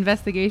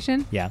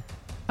 Investigation? Yeah.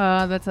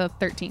 That's a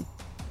 13.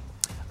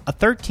 A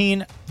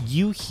 13,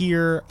 you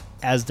hear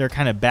as they're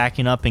kind of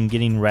backing up and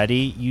getting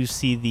ready, you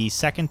see the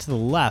second to the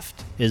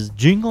left is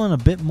jingling a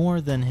bit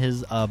more than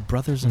his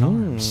brothers in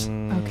arms.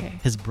 Okay.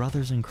 His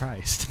brothers in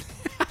Christ.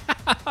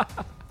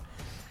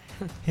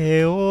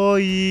 Hey, oh,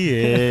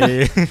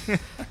 yeah.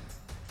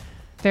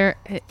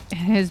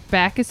 His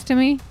back is to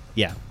me.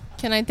 Yeah.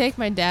 Can I take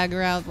my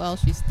dagger out while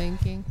she's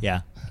thinking?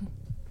 Yeah.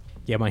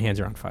 Yeah, my hands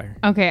are on fire.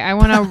 Okay, I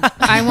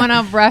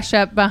wanna rush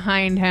up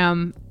behind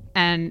him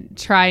and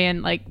try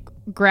and like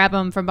grab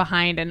him from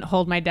behind and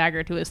hold my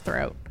dagger to his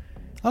throat.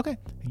 Okay.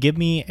 Give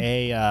me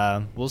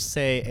a, we'll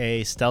say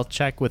a stealth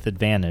check with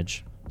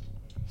advantage.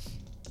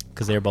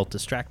 Because they're both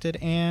distracted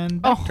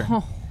and back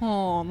turn.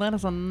 Oh, that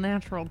is a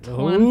natural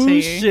 20. Oh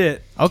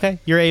shit. Okay.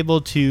 You're able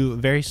to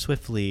very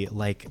swiftly,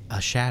 like a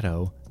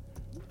shadow,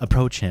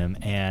 approach him,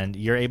 and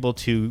you're able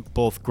to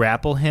both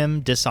grapple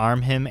him,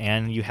 disarm him,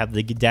 and you have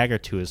the dagger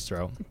to his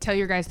throat. Tell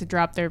your guys to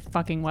drop their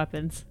fucking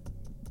weapons.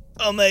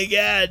 Oh my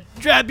god.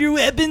 Drop your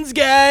weapons,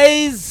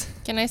 guys!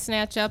 Can I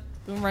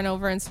run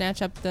over and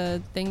snatch up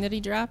the thing that he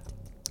dropped?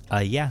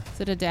 Yeah.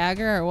 Is it a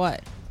dagger or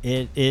what?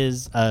 It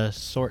is a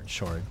short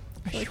sword.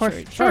 Short.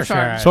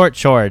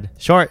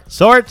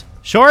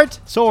 Short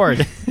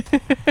sword.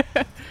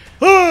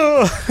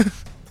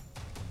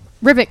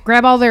 Rivet,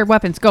 grab all their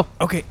weapons. Go.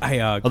 Okay,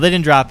 Well, they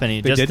didn't drop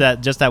any. They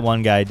did? Just that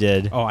one guy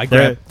did. Oh,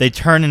 They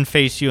turn and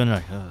face you, and they're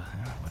like, ugh.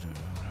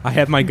 I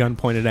have my gun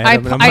pointed at I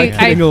him, and I'm like I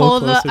getting a little pull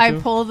the closer to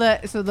him. pull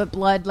the so the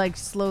blood like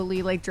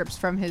slowly like drips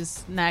from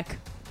his neck.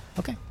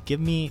 Okay, give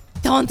me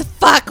Don't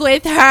fuck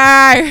with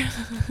her!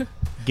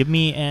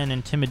 an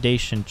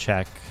intimidation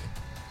check,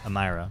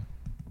 Amira.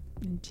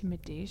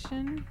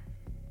 Intimidation.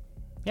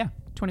 Yeah.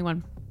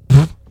 21.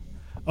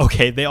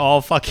 Okay, they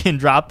all fucking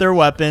drop their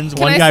weapons.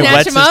 Can One I guy snatch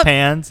wets him his up?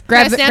 pants. Can I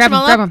Grab snatch grab him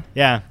all grab up? him.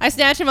 Yeah, I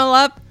snatch him all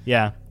up.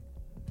 yeah.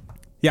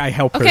 Yeah, I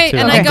help her Okay, too.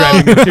 and I'm I go-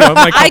 grabbing him too. I'm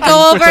like, I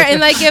go over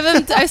and I give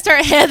him. I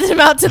start handing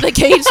him out to the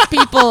cage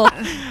people.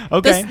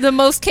 Okay. The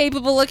most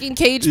capable looking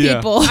cage Yeah.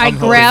 people. I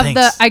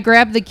thanks.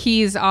 grab the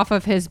keys off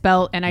of his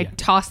belt and I Yeah.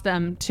 toss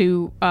them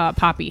to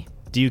Poppy.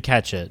 Do you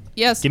catch it?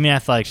 Yes. Give me an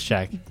athletics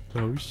check.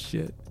 oh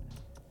shit.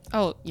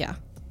 Oh yeah.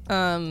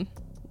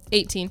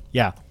 18.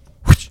 Yeah.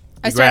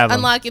 I You start grab 'em.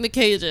 unlocking the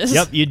cages.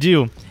 Yep, you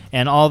do.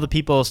 And all the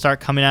people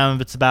start coming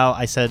out. It's about,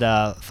 I said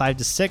 5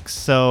 to 6.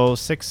 So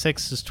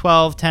 6 is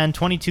 12, 10,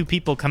 22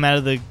 people come out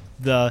of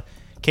the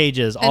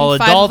cages. And All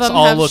 5 of adults, them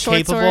all have look short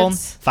capable.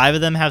 swords. 5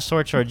 of them have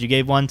short swords. You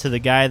gave one to the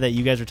guy that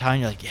you guys were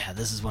talking. You're like, yeah,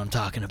 this is what I'm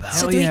talking about.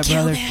 So Hell do we yeah,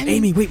 kill brother. them?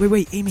 Amy,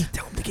 wait. Amy,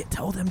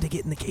 tell them to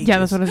get in the cage. Yeah,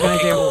 that's what I was gonna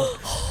do. All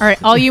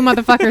right, all you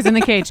motherfuckers in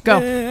the cage, go.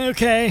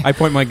 Okay. I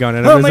point my gun at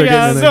him Oh as my they're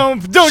getting in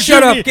god, there. don't Shut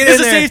shoot up, me. get Is in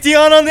the there. safety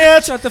on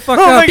that? Shut the fuck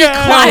Oh up. my Be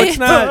god. quiet. No, it's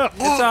not.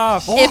 It's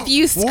off. If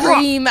you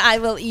scream, I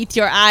will eat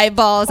your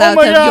eyeballs Oh out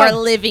my of God. your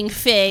living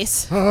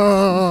face.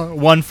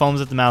 One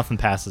foams at the mouth and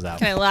passes out.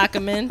 Can I lock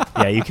him in?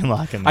 Yeah, you can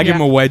lock him. I give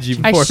him a wedgie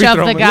I before we shove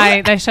throw the him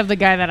guy. I shove the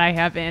guy that I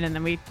have in, and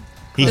then we.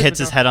 He hits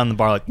his head on the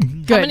bar like,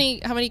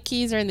 Good. How many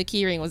keys are in the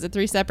key ring? Was it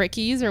 3 separate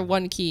keys or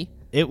 1 key?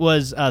 It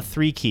was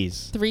 3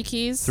 keys. 3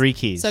 keys? 3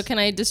 keys. So can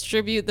I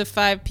distribute the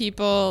 5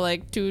 people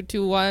like 2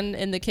 to 1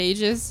 in the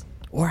cages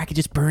Or I could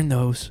just burn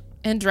those.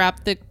 and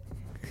drop the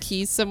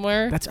keys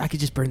somewhere I could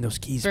just burn those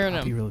keys. Burn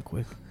Poppy, 'em. really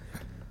quick.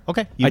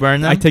 Okay, you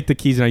burn them. I take the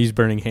keys and I use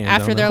burning hands.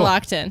 after on they're them.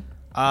 locked in?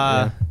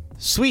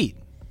 Sweet.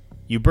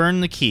 You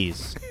burn the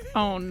keys.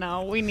 Oh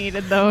no, we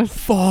needed those.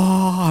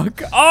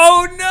 Fuck.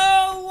 Oh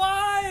no!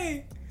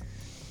 Why?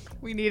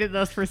 We needed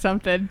those for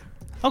something.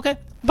 Okay.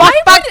 Why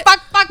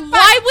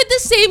would the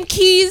same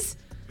keys?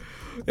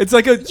 It's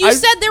like a. You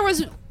said there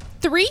was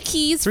 3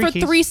 keys Three for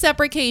keys. 3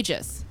 separate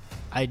cages.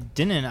 I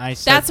didn't. I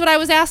said That's what I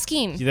was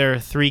asking. there are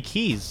 3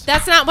 keys.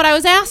 That's not what I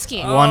was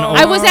asking. One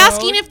I was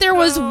asking if there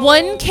was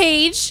 1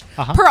 cage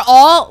Uh-huh. per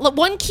all,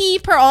 1 key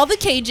per all the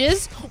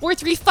cages, or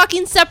 3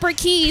 fucking separate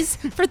keys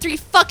for 3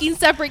 fucking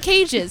separate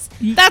cages.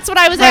 That's what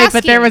I was Right,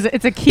 asking. but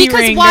it's a key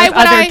Because ring. why There's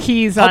would other I-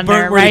 keys I'll on burn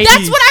there, where the right? keys-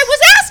 That's what I was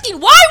asking.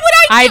 Why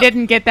would I? I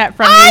didn't get that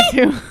from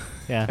you too.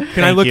 Yeah.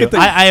 Can I look at the-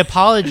 I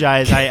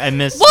apologize. I Well,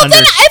 misunderstood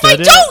then if I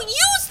it. don't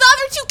use the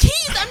other 2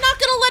 keys, I'm not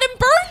gonna let him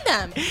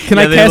burn them. Can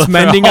I they cast look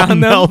mending all on them?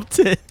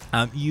 melted.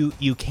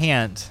 You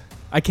can't.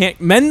 I can't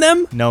mend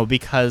them. No,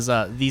 because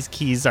these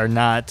keys are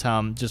not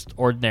just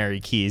ordinary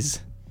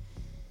keys.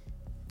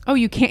 Oh,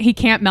 you can't. He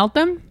can't melt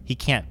them. He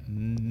can't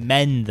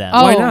mend them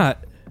Oh. Why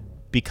not?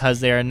 because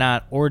they are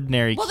not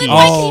ordinary Well, keys. then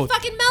why Oh. can't he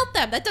fucking melt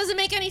them? That doesn't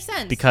make any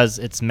sense. Because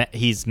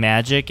he's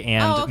magic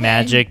and Oh, okay.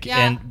 magic Yeah.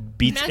 and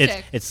beats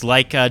Magic. it's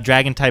like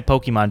dragon type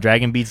Pokemon.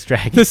 Dragon beats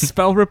dragon. The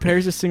spell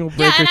repairs a single yeah,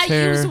 breaker and I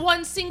tear. use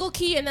 1 single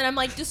key, and then I'm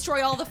like,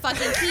 destroy all the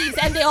fucking keys,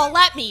 and they all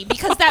let me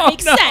because that Oh,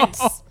 makes no. sense.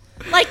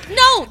 Like,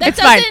 no, that It's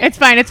fine. doesn't. It's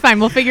fine. It's fine.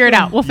 We'll figure it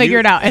out. We'll figure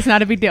it out. It's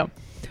not a big deal.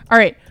 All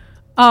right.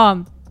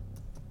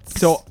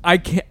 So I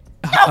can't.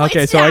 No,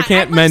 okay, it's so I not.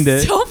 can't I'm, mend like,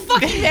 it. So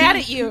fucking mad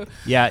at you.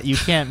 Yeah, you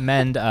can't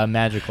mend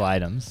magical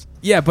items.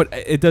 Yeah, but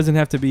it doesn't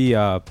have to be.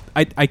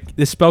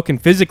 The spell can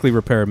physically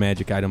repair a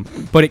magic item,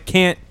 but it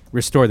can't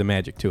restore the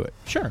magic to it.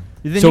 Sure.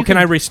 So can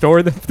I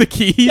restore the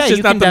keys? Yeah, just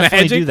you not can the definitely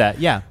magic? do that.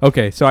 Yeah.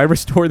 Okay, so I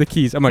restore the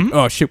keys. I'm like,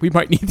 oh shit, we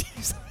might need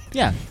these.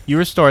 Yeah. You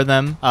restore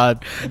them. And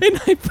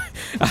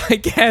I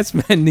cast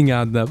mending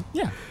on them.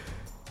 Yeah.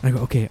 I go,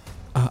 okay,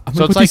 I'm So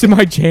gonna it's put these like- in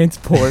my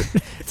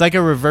Jansport. It's like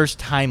a reverse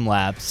time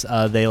lapse.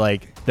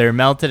 They're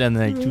melted and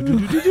then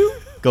they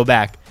go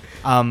back.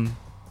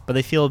 But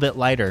they feel a bit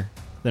lighter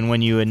than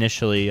when you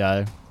initially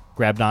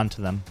grabbed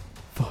onto them.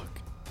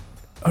 Fuck.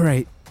 All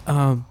right.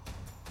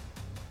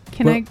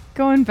 Can Well- I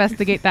go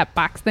investigate that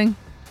box thing?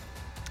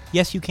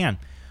 Yes, you can.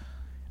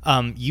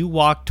 You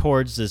walk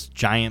towards this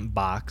giant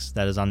box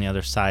that is on the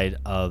other side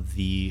of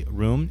the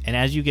room, and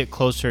as you get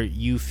closer,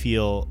 you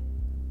feel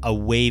a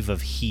wave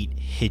of heat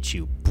hit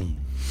you. Boom.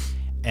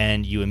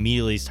 And you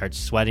immediately start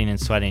sweating,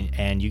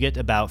 and you get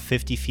about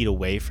 50 feet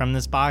away from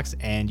this box,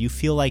 and you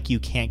feel like you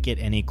can't get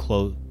any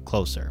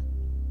closer.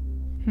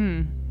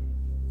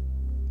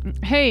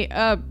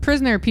 Hey,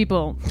 prisoner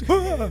people.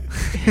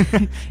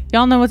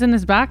 Y'all know what's in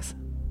this box?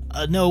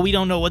 No, we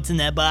don't know what's in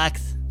that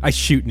box. I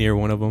shoot near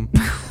one of them.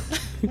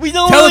 We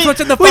don't Tell us really-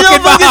 what's in the we fucking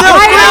don't box. fucking know.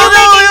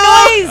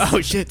 Why are you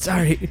Oh shit!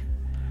 Sorry.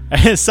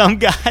 some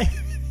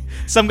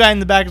guy in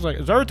the back is like,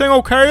 "Is everything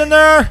okay in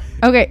there?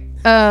 Okay.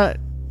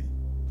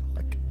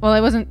 Well, I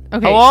wasn't.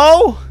 Okay.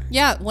 Hello?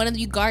 Yeah, one of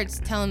you guards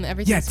tell him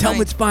everything's Yeah, tell fine.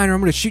 him it's fine, or I'm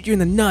gonna shoot you in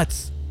the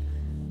nuts.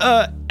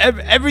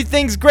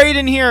 Everything's great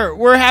in here.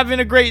 We're having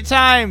a great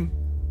time.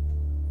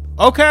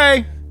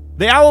 Okay.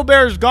 The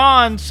owlbear's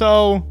gone,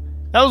 so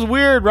that was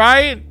weird,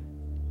 right?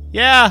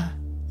 Yeah,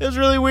 it was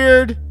really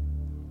weird.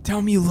 Tell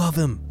him you love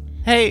him.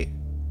 Hey,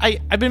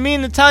 I've been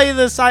meaning to tell you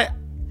this. I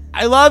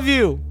love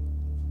you.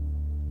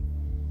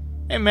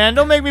 Hey, man,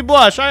 don't make me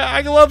blush.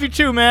 I love you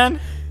too, man.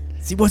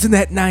 See, wasn't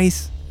that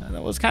nice?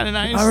 That was kind of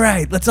nice. All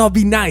right, let's all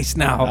be nice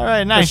now. All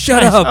right, nice.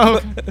 Shut nice. up.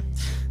 Oh.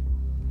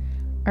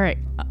 All right.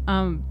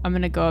 I'm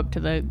gonna go up to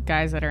the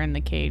guys that are in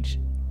the cage.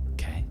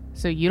 Okay.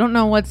 So you don't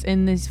know what's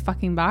in this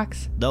fucking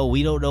box. No,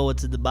 we don't know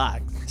what's in the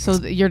box. So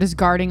you're just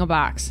guarding a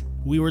box,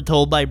 We were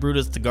told by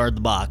Brutus to guard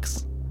the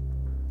box.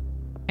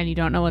 and you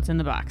don't know what's in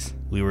the box.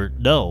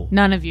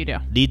 None of you do.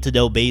 Need to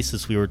know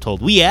basis. We were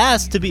told. We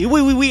asked to be.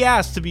 We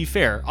asked to be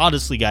fair.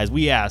 Honestly, guys,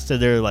 we asked,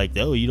 and they're like,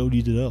 "No, you don't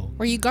need to know."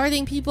 Were you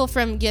guarding people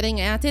from getting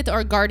at it,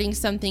 or guarding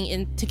something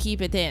in to keep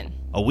it in?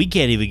 Oh, we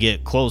can't even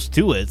get close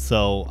to it,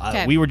 so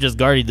Okay. we were just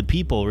guarding the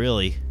people,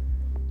 really.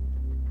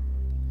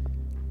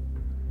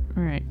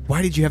 All right.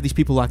 Why did you have these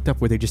people locked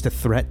up? Were they just a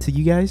threat to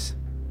you guys?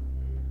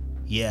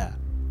 Yeah.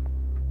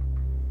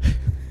 I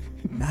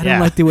Yeah. don't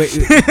like the way.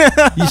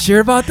 You sure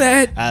about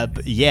that?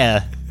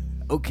 Yeah.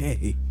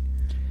 Okay.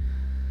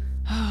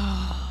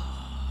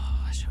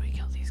 Should we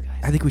kill these guys?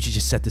 I think we should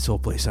just set this whole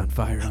place on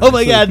fire. Oh my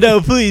honestly. God,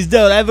 no! Please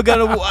don't.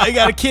 I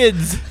got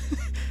kids.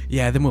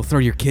 Yeah, then we'll throw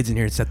your kids in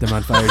here and set them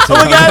on fire. Oh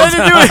my God! I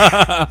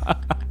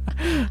didn't do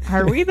it.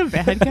 Are we the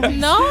bad guys?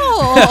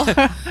 No,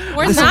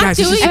 we're Listen, not guys,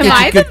 this doing is Am get that.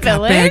 I you the good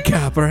cop, bad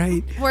villain? cop, all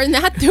right? We're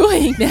not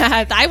doing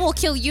that. I will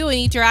kill you and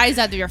eat your eyes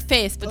out of your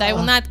face, but I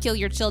will not kill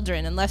your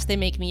children unless they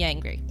make me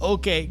angry.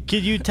 Okay,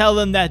 can you tell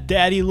them that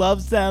Daddy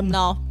loves them?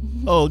 No.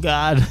 Oh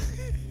God.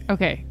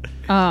 Okay.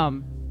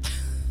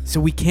 So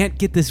we can't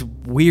get this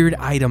weird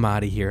item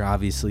out of here,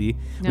 obviously.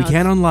 No, we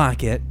can't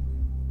unlock it.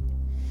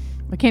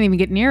 We can't even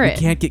get near We it.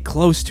 can't get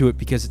close to it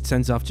because it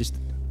sends off just...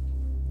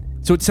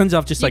 So it sends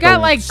off just You like got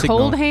a like signal.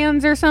 cold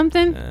hands or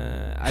something?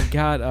 I've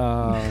got...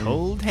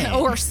 Cold hand.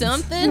 Or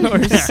something.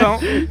 or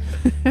something.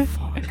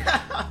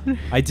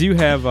 I do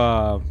have...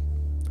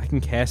 I can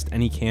cast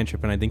any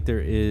cantrip, and I think there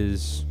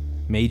is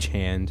Mage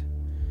Hand.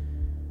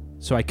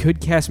 So I could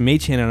cast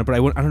Mage Hand on it, but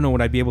I don't know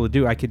what I'd be able to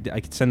do. I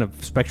could send a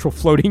Spectral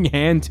Floating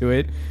Hand to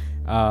it.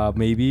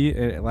 Maybe.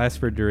 It lasts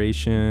for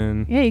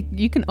duration. Yeah,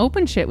 you can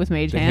open shit with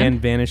Mage The Hand.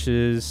 hand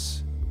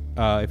vanishes.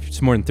 If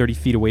it's more than 30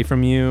 feet away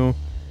from you,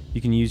 you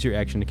can use your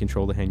action to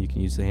control the hand. You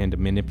can use the hand to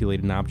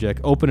manipulate an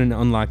object, open an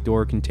unlocked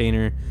door,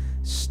 container,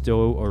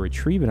 stow or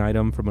retrieve an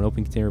item from an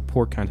open container,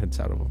 pour contents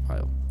out of a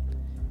pile.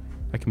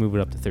 I can move it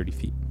up to 30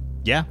 feet.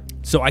 Yeah.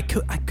 So I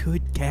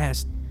could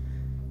cast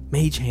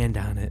Mage Hand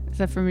on it. Is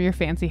that from your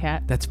fancy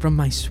hat? That's from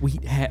my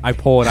sweet hat. I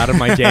pull it out of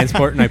my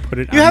Jansport and I put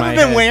it You on haven't my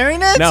been head. wearing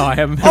it? No, I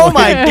haven't been Oh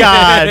my wearing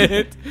God.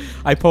 it.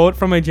 I pull it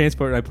from my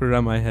Jansport and I put it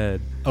on my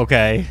head.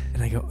 Okay.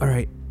 And I go, all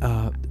right,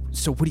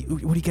 so what do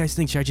you guys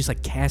think? Should I just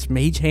like cast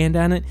Mage Hand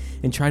on it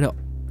and try to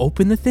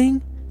open the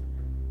thing?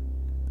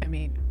 I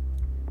mean,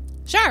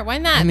 Sure, why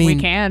not? I mean,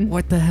 can.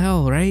 What the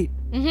hell, right?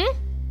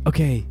 Mm-hmm.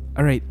 Okay,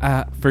 all right.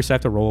 First I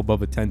have to roll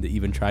above a 10 to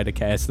even try to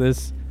cast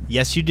this.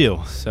 Yes, you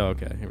do. So,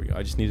 okay, here we go.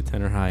 I just need a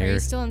 10 or Are higher. you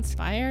still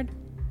inspired?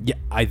 Yeah,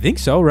 I think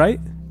so, right?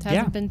 It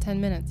hasn't been 10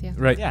 minutes, yeah.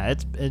 Right. Yeah,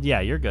 yeah,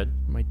 you're good.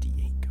 My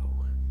D8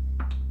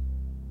 go.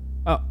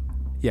 Oh,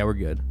 yeah, we're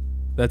good.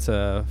 That's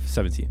a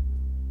 17.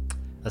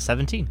 A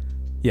 17.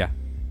 Yeah.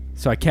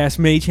 So I cast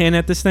Mage Hand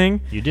at this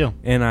thing, You do.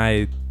 and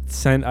I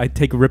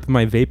take a rip of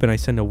my vape, and I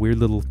send a weird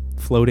little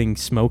floating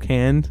smoke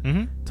hand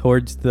Mm-hmm.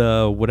 towards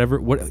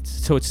the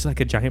so it's like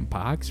a giant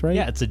box, right?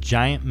 Yeah, it's a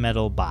giant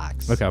metal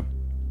box. Okay.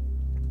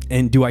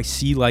 And do I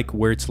see like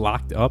where it's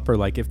locked up, or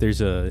like if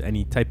there's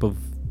any type of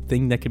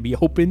thing that can be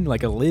open,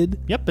 like a lid?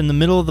 Yep, in the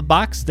middle of the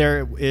box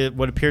there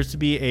what appears to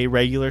be a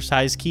regular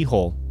size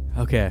keyhole.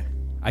 Okay.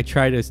 I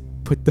try to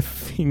put the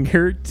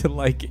finger to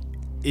like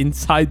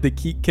inside the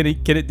key. Can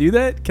it do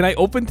that? Can I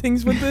open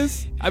things with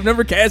this? I've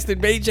never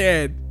casted Mage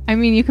Hand. I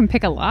mean, you can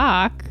pick a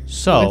lock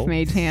So with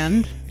Mage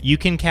Hand. you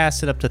can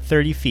cast it up to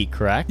 30 feet,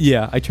 correct?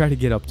 Yeah, I try to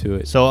get up to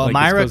it. So like, as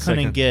Amira close as I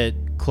couldn't can.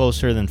 get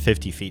closer than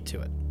 50 feet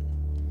to it.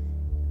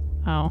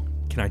 Oh,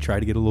 Can I try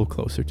to get a little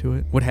closer to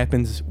it? What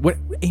happens?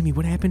 Amy?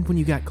 What happened when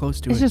you got close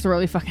to it's it? just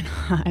really fucking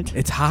hot.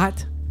 It's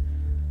hot.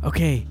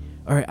 Okay.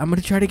 All right. I'm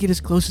gonna try to get as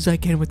close as I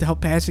can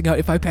without passing out.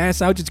 If I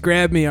pass out, just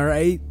grab me. All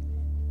right.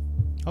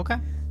 Okay.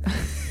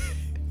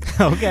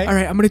 Okay. All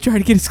right. I'm gonna try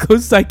to get as close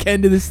as I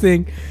can to this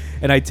thing,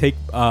 and I take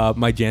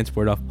my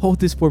Jansport off. Hold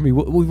this for me.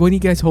 When you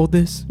guys hold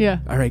this? Yeah.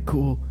 All right.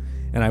 Cool.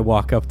 And I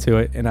walk up to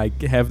it, and I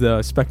have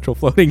the spectral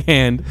floating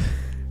hand,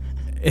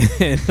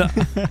 and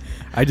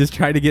I just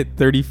try to get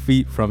 30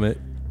 feet from it.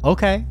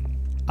 Okay.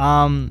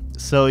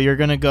 So you're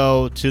gonna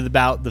go to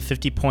about the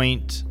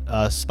 50-point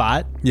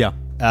spot. Yeah.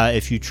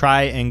 If you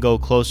try and go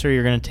closer,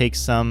 you're gonna take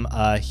some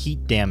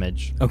heat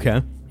damage,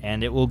 Okay.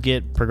 and it will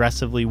get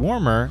progressively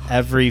warmer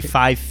every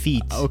 5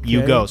 feet you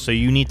Okay. go. So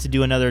you need to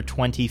do another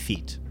 20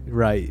 feet.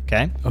 Right.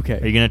 Okay. Okay.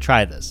 Are you gonna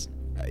try this?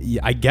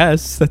 Yeah, I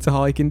guess that's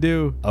all I can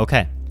do.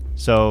 Okay.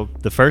 So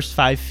the first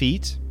 5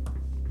 feet,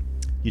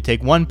 you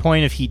take 1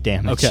 point of heat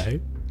damage. Okay.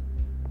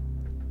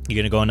 You're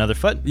gonna go another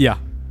foot. Yeah.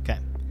 Okay.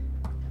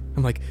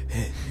 I'm like,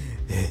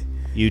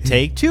 You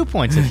take 2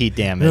 points of heat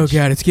damage. oh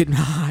god, it's getting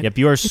hot. Yep,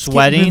 you are It's getting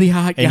sweating, really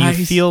hot, and you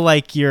guys. feel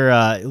like you're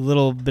a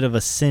little bit of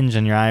a singe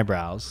on your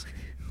eyebrows.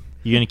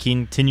 You're gonna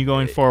continue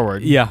going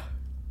forward. Yeah.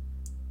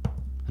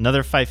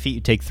 Another 5 feet,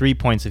 you take 3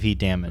 points of heat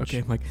damage. Okay.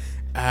 I'm like,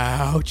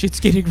 ouch! It's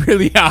getting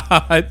really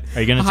hot.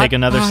 Are you gonna take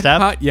another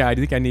step? Hot. Yeah, I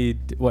think I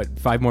need what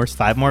 5 more.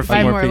 5 more feet.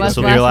 Five more, feet. last This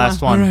will be your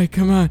last All one. right,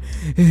 come on.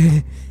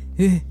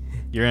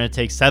 You're gonna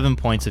take 7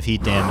 points of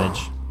heat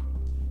damage.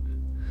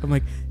 I'm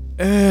like,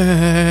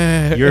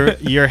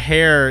 Your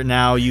hair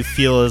now you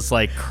feel is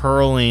like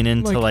curling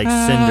into like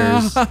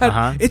cinders.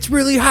 Uh-huh. It's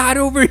really hot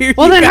over here.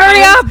 Well, you then hurry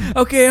guys.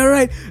 Okay, all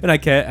right.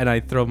 And I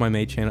throw my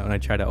Mage Hand out and I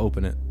try to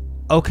open it.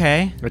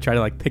 Okay. I try to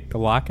like pick the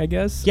lock, I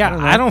guess. Yeah, know.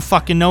 I don't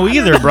fucking know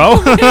either, bro.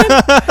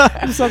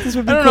 I just thought this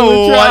would be I don't cool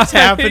know to try. what's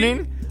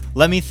happening.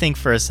 Let me think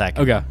for a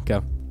second. Okay,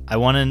 go. I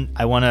want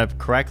to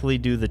correctly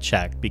do the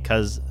check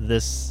because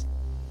this.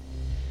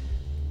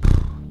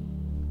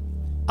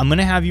 I'm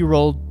gonna have you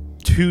roll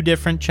 2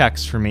 different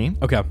checks for me.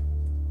 Okay.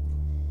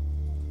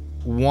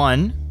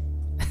 One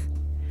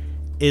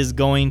is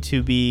going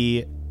to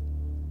be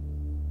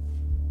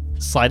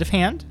sleight of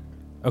hand.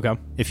 Okay.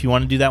 If you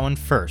want to do that one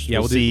first, Yeah,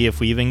 we'll we'll do- see if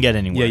we even get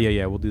anywhere.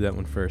 Yeah. We'll do that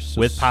one first. So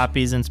With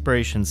Poppy's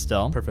inspiration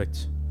still.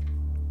 Perfect.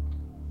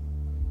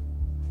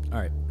 All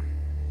right.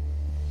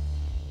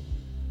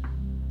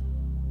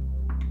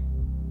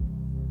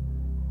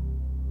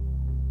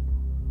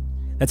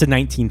 That's a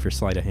 19 for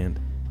sleight of hand.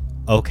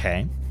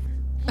 Okay.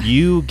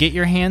 You get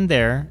your hand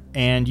there,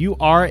 and you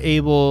are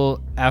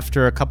able,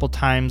 after a couple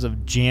times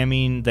of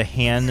jamming the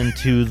hand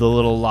into the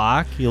little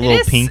lock, your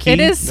little pinky. It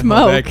is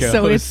smoke, that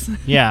so goes.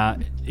 it's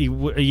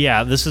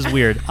Yeah, this is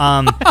weird.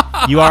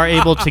 You are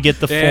able to get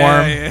the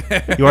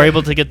form. You are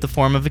able to get the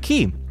form of a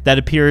key that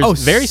appears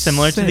very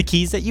similar to the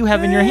keys that you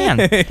have in your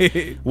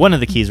hand. One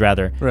of the keys,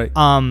 rather. Right.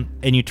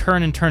 And you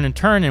turn and turn and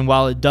turn, and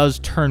while it does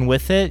turn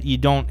with it, you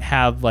don't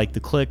have like the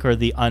click or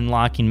the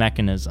unlocking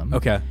mechanism.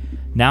 Okay.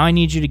 Now I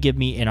need you to give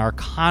me an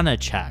Arcana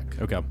check.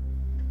 Okay.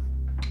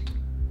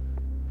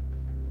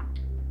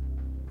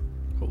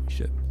 Holy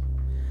shit.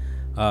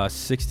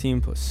 16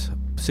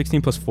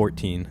 plus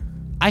 14.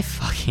 I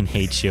fucking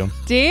hate you.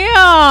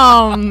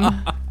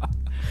 damn.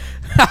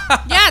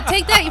 Yeah,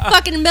 take that, you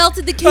fucking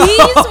melted the keys. We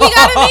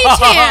got a mage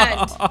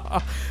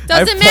hand.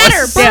 Doesn't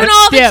matter. Burn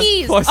all the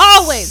keys.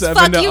 Always. 7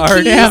 Fuck to you,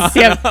 art. keys.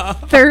 Damn.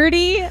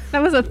 30?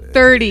 That was a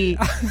 30.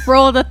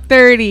 Rolled a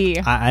 30.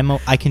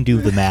 I can do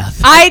the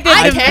math. I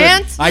the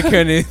can't. I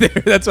couldn't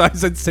either. That's why I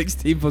said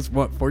 16 plus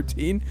what?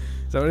 14?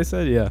 Is that what I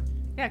said? Yeah.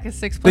 Yeah, because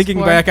 6 plus Thinking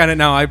 4. back on it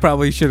now, I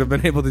probably should have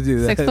been able to do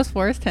that. 6 plus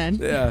 4 is 10.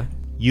 Yeah.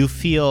 You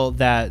feel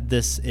that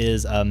this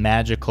is a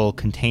magical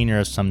container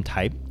of some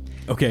type.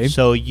 Okay.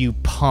 So you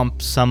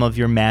pump some of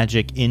your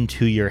magic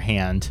into your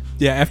hand.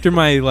 Yeah, after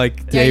my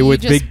day you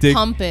with just Big Dick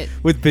pump it.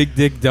 with Big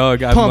Dick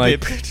Doug, I'm Pump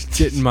like it.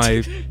 getting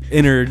my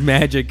inner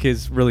magic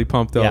is really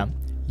pumped up.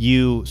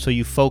 Yeah.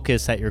 You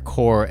focus at your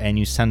core and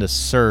you send a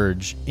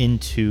surge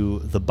into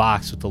the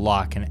box with the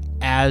lock, and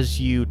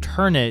as you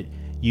turn it,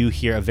 you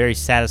hear a very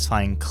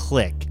satisfying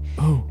click.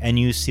 Oh. And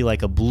you see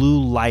like a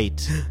blue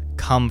light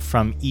come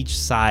from each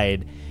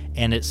side,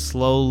 and it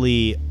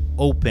slowly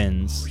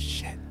opens. Oh,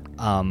 shit.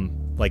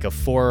 Like a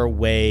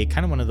 4-way,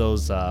 kind of one of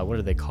those, what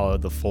do they call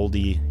it? The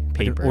foldy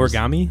papers.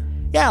 Origami?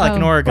 Yeah, like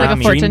an Oh, origami. like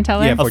a fortune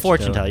teller? Yeah, A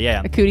fortune teller,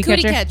 yeah. A cootie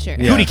Cootie catcher?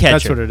 catcher. Yeah, Cootie catcher.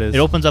 that's what it is. It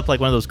opens up like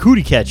one of those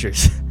cootie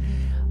catchers.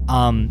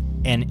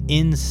 And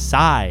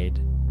inside,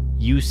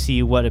 you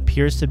see what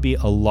appears to be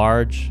a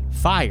large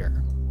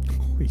fire.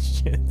 Holy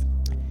shit.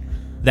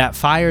 That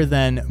fire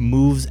then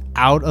moves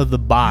out of the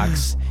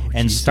box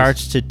and Jesus.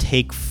 starts to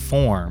take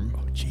form.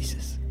 Oh,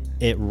 Jesus.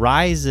 It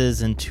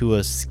rises into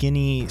a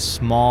skinny,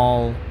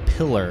 small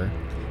pillar,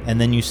 and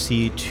then you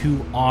see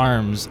 2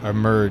 arms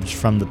emerge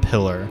from the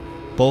pillar,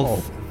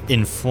 both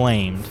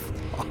inflamed,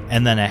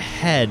 and then a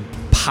head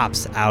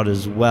pops out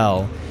as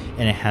well,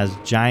 and it has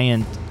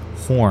giant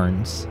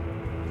horns,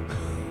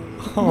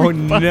 Oh,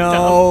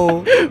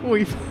 no.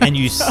 and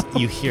you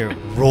hear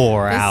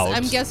roar out.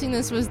 I'm guessing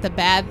this was the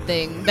bad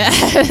thing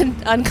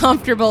that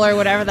uncomfortable or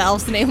whatever the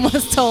elf's name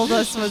was told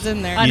us was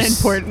in there.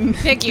 Unimportant.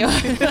 Thank you.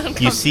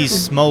 You see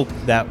smoke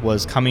that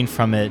was coming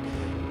from it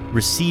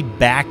recede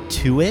back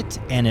to it,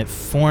 and it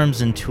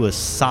forms into a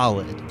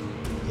solid.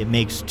 It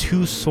makes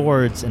 2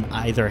 swords in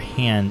either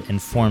hand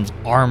and forms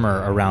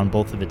armor around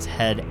both of its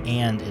head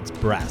and its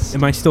breast.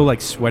 Am I still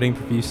sweating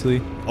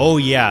profusely? Oh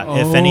yeah,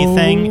 if Oh,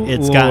 anything,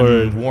 it's Lord.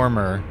 gotten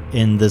warmer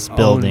in this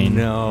building.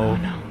 Oh,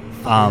 no.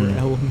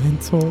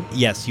 Elemental.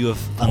 Yes, you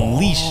have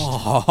unleashed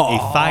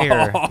a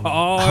fire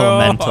Oh,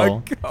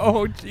 elemental.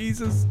 oh,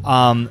 Jesus.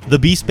 The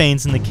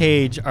Beastbanes in the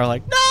cage are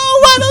like, no,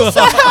 let us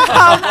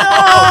out,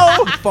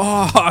 no!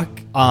 Fuck.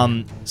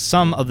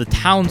 Some of the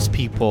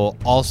townspeople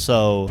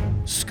also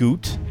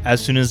scoot as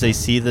soon as they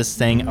see this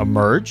thing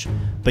emerge,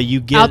 but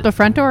you get Out the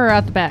front door or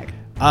out the back?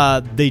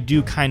 they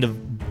do kind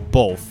of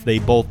both. They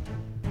both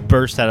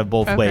burst out of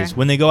both Okay. ways.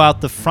 When they go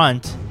out the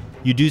front,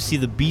 you do see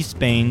the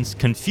Beastbanes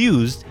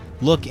confused,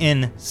 look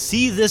in,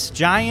 see this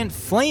giant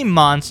flame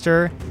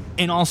monster,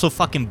 and also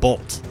fucking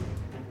bolt.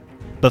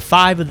 But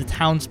 5 of the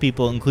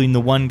townspeople, including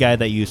the one guy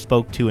that you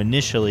spoke to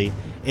initially,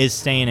 is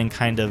staying and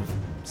kind of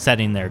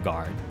setting their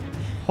guard.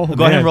 Oh, Go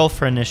ahead and man. roll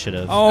for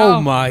initiative. Oh,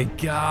 Oh. my Are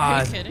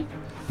God. you kidding?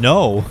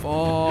 No.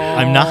 Oh.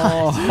 I'm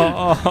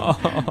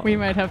not. We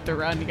might have to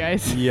run,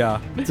 guys. Yeah.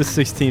 It's a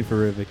 16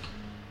 for Rivik.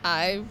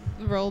 I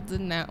rolled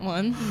in that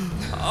one.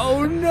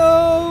 Oh,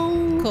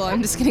 no. Cool,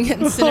 I'm just gonna get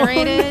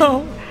incinerated.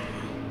 Oh,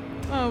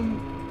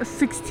 A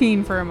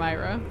 16 for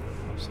Amira.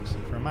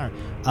 For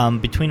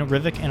Amira. Between a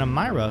Rivik and a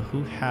Myra,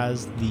 who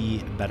has the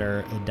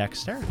better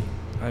dexterity?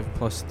 no. I have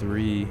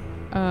 +3.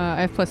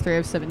 I have +3. I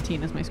have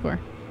 17 as my score.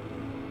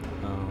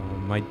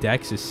 My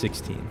dex is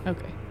 16.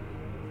 Okay.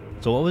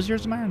 So what was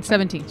yours, Myra?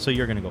 17. So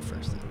you're going to go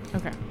first then.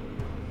 Okay.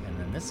 And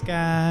then this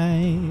guy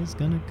is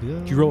going to go.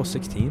 Did you roll a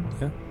 16?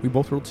 Yeah. We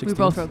both rolled 16.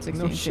 both rolled 16s,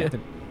 No yeah. shit. All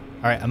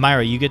right,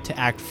 Amira, you get to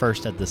act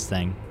first at this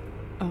thing.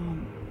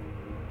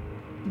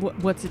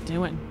 What's it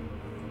doing?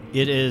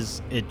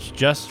 It's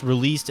just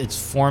released. It's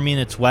forming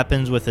its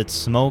weapons with its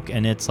smoke,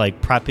 and it's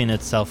prepping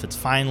itself. It's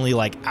finally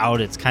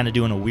out. It's kind of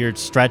doing a weird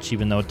stretch,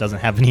 even though it doesn't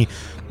have any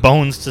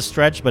bones to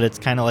stretch, but it's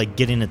kind of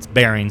getting its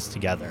bearings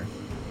together.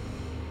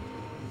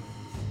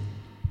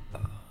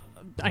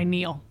 I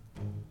kneel.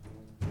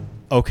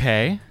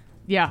 Okay.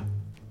 Yeah.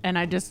 And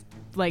I just,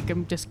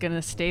 I'm just going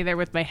to stay there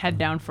with my head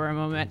down for a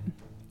moment.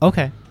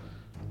 Okay.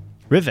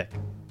 Rivik.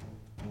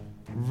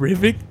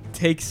 Rivik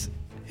takes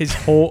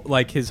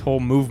his whole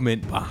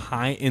movement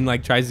behind and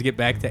like tries to get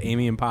back to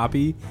Amy and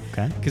Poppy.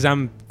 Okay. Because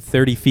I'm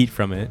 30 feet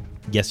from it.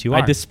 Yes, you are.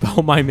 I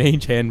dispel my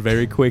mage hand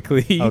very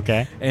quickly.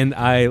 Okay. And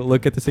I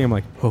look at this thing. I'm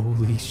like,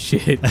 holy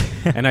shit!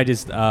 And I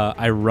just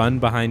I run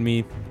behind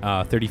me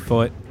 30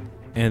 foot,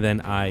 and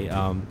then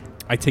I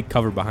take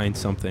cover behind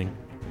something.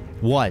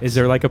 What? Is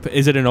there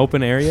is it an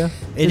open area?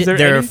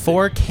 There are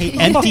 4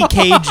 empty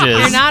cages.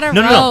 You're not a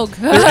no, rogue.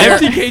 No, no.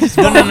 Empty cages.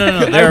 No.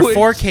 There I are wish.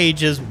 4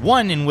 cages.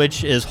 One in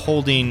which is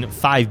holding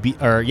 5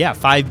 beast I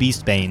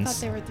thought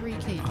banes. there were 3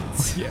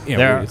 cages. Yeah,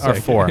 There wait a are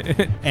second. 4,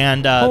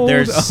 and Hold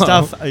there's up.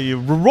 stuff. You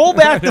roll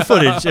back the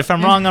footage. If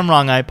I'm wrong, I'm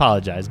wrong. I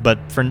apologize. But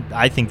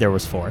I think there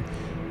was 4.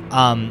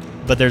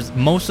 But there's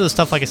most of the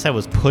stuff, like I said,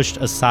 was pushed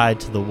aside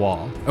to the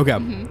wall. Okay.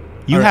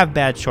 You All right. have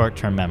bad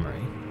short-term memory.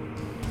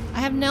 I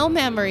have no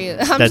memory. I'm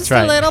That's just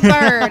right. a little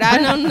bird. I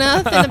know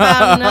nothing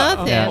about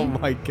nothing. Oh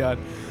my god.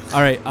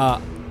 All right.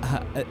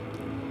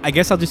 I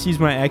guess I'll just use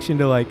my action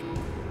to like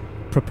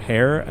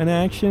prepare an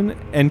action.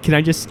 And can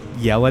I just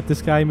yell at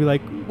this guy and be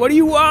like, "What do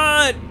you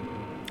want?"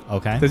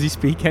 Okay. Does he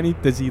speak?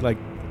 Does he like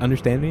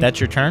understand me? That's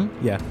your turn?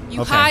 yeah.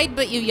 You Okay. hide,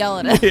 but you yell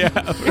at it. Yeah.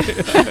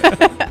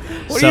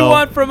 What do you So-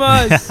 want from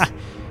us?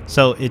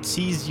 So it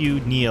sees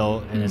you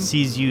kneel, and it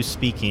sees you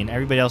speaking.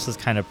 Everybody else is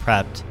kind of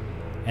prepped.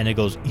 And it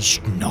goes,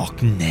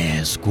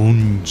 Ishnoknes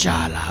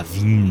gunjala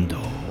vindo.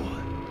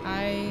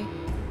 I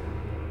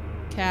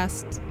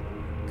cast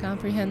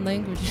comprehend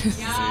languages.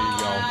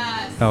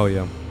 Oh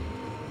yeah.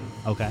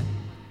 Okay.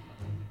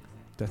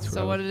 That's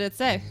So what did it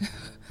say?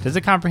 Does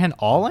it comprehend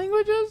all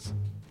languages?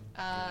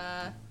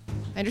 I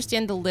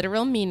understand the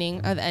literal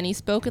meaning of any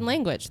spoken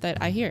language that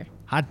I hear.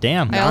 Hot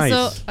damn. I Nice.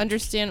 also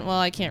understand. Well,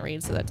 I can't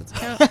read, so that doesn't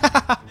count.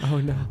 Oh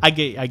no. I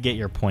get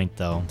your point,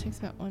 though. Takes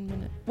about 1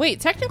 minute. Wait,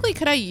 technically,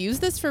 could I use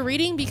this for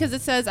reading? Because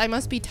it says I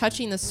must be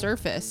touching the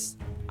surface.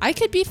 I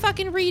could be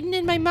fucking reading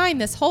in my mind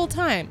this whole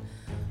time.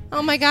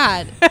 Oh my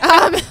god.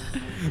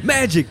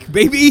 Magic,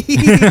 baby.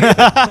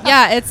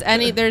 Yeah, it's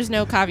any. There's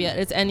no caveat.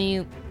 It's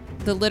any.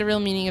 The literal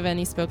meaning of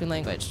any spoken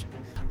language.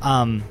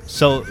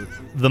 So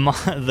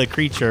the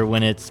creature,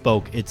 when it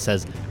spoke, it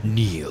says,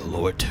 kneel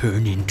or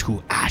turn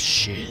into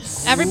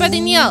ashes.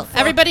 Everybody kneel.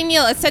 Everybody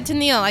kneel. It said to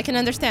kneel. I can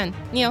understand.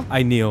 Kneel.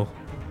 I kneel.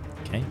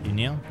 Okay, you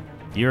kneel.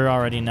 You're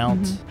already knelt.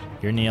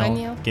 You're kneel. I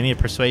kneel. Give me a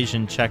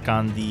persuasion check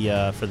on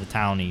the for the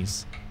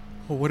townies.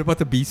 Oh, what about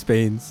the beast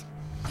banes?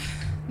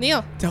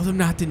 Kneel. Tell them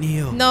not to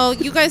kneel. No,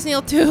 you guys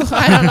kneel too.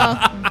 I don't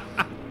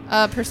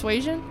know.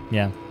 Persuasion?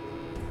 Yeah.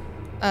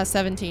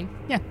 17.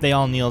 Yeah, they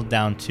all kneel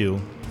down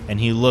too. And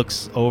he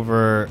looks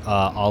over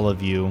all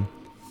of you,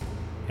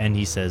 and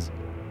he says,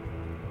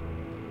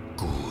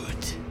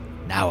 good.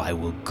 Now I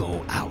will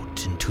go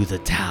out into the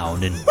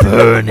town and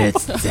burn it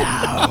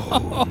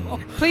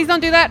down. Please don't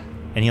do that.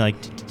 And he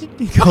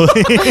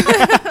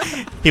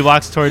he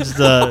walks towards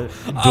the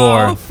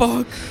door. Oh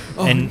fuck.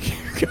 Oh, And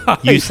God.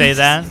 you say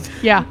that,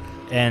 Yeah.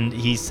 and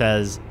he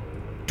says,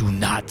 do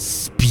not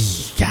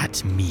speak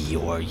at me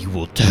or you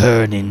will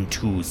turn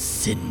into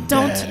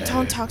cinder.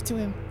 Don't talk to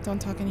him. Don't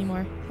talk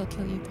anymore. He'll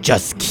kill you.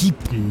 Just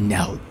keep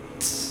knelt,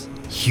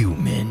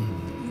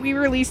 human. We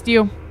released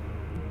you.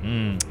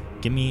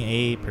 Give me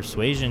a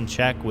persuasion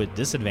check with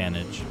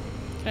disadvantage.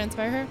 Can I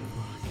inspire her?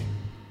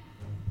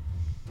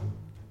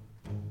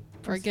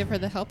 Or give her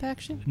the help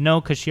action? No,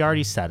 because she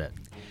already said it.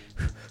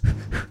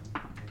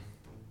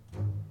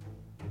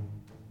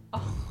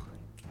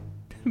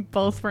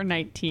 Both were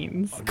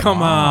 19s.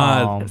 Come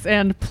on.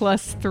 And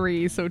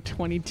 +3, so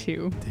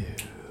 22.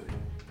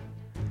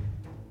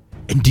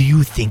 And do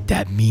you think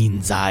that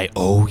means I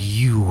owe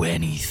you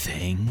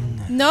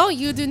anything? No,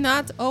 you do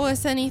not owe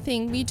us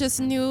anything. We just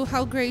knew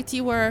how great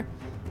you were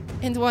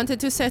and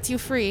wanted to set you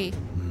free.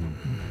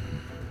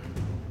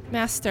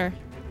 Master.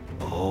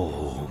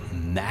 Oh,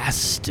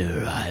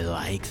 master, I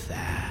like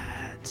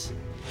that.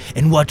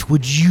 And what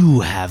would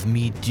you have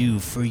me do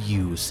for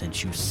you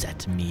since you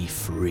set me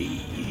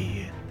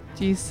free?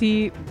 Do you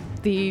see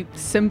the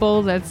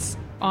symbol that's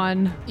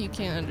on... You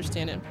can't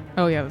understand him.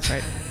 Oh, yeah, that's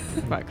right.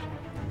 Fuck.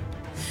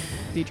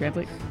 Do you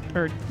translate?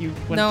 Or you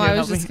want No, to I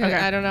help was just me? gonna.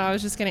 Okay. I don't know. I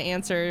was just gonna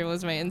answer. It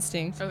was my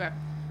instinct. Okay.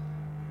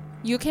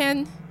 You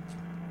can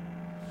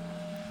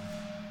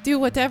do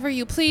whatever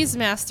you please,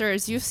 master,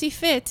 as you see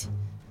fit.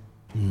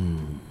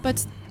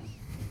 But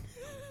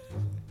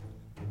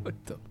What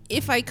the?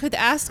 if I could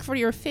ask for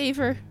your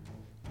favor,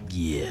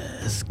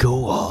 Yes,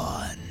 go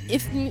on.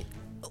 if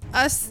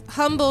us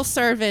humble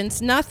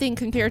servants, nothing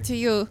compared to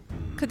you,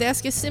 could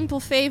ask a simple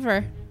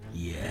favor.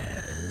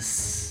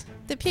 Yes.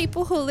 The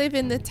people who live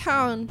in the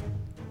town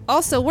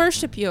also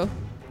worship you.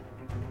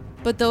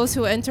 But those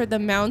who entered the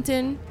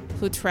mountain,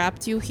 who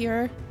trapped you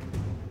here,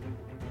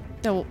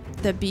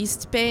 the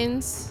beast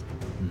banes,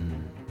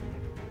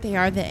 they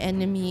are the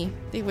enemy.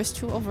 They wish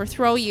to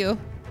overthrow you.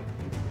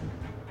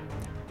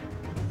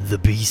 The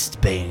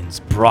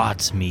Beastbanes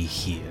brought me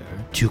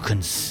here to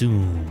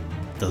consume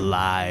the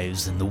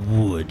lives and the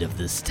wood of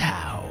this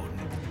town.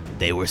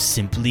 They were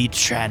simply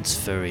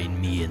transferring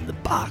me in the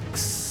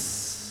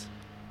box.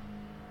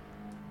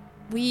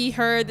 We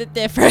heard the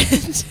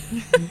difference.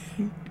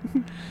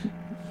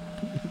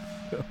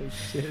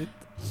 shit.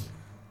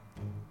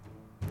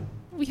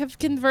 We have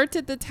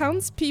converted the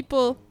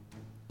townspeople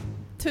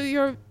to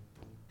your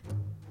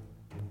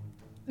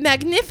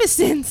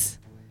magnificence.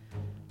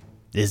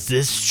 Is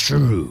this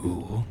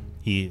true?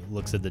 He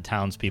looks at the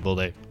townspeople.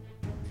 They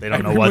don't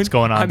know Everyone- what's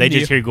going on. I'm They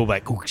just kneel- hear you go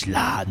back.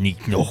 "Uxla ni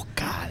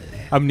nokale."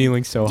 I'm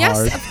kneeling so Yes,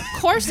 hard.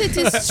 of course it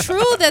is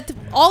true that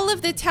all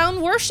of the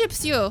town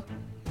worships you.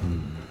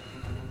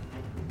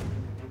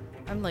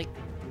 I'm like,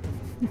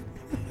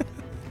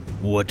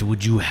 What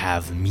would you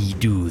have me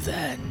do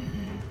then?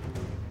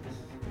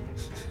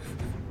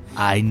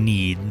 I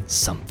need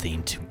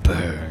something to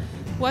burn.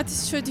 what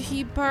should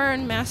he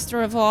burn,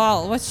 master of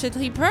all? What should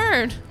he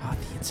burn? Oh,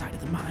 the inside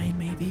of the mine,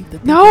 maybe.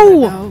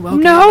 No! Okay,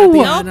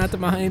 No! not the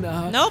mine.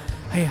 Nope.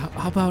 Hey,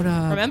 how about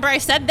Remember I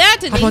said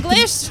that in how about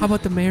English? how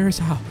about the mayor's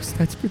house?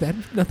 That's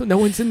that. No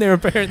one's in there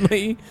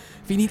apparently.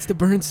 If he needs to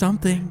burn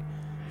something,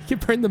 he can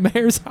burn the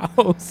mayor's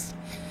house.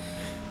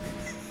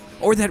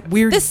 Or that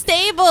weird, The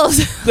stables.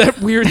 this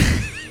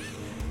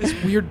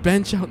weird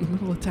bench out in the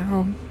middle of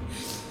town.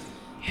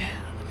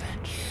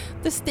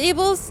 The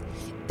stables.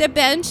 The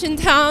bench in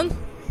town.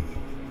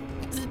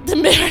 The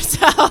mayor's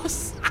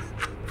house.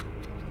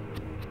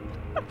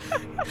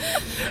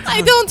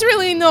 I don't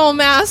really know,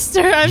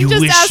 master. I'm You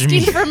just wish asking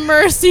me- for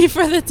mercy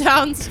for the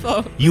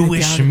townsfolk. You Down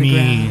wish to the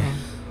me ground.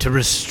 to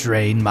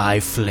restrain my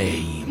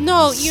flame.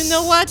 No, you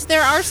know what?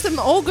 There are some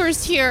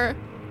ogres here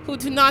who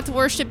do not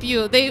worship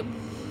you. They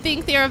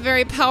think they are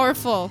very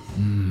powerful.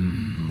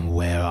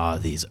 Where are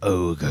these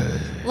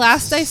ogres?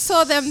 Last I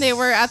saw them, they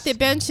were at the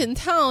bench in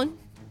town.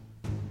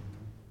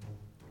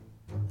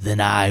 Then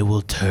I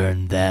will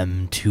turn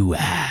them to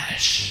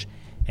ash.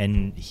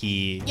 And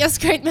he Yes,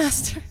 great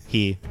master.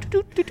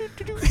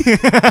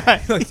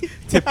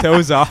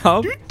 Tiptoes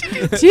off.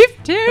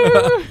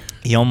 Tiptoe.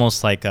 he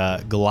almost like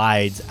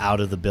glides out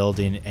of the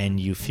building, and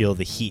you feel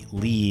the heat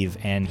leave,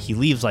 and he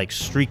leaves like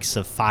streaks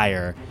of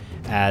fire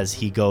as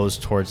he goes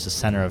towards the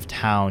center of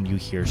town. You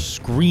hear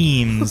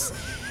screams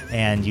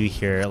and you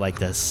hear like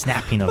the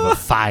snapping of a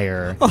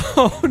fire.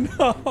 Oh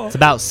no! It's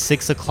about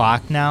 6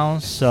 o'clock now,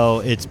 so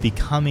it's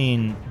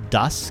becoming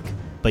dusk,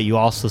 but you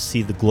also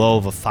see the glow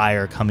of a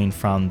fire coming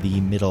from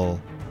the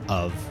middle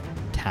of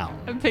town.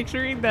 I'm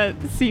picturing that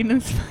scene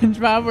in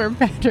SpongeBob where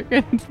Patrick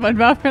and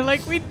SpongeBob are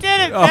like, "We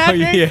did it, Oh,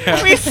 Patrick!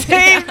 yeah. We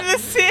saved the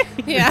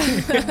city!" Yeah.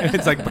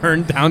 It's like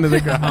burned down to the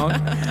ground.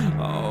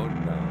 Oh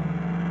no!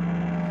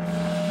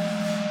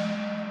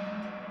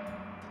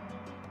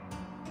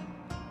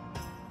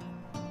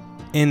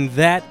 And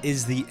that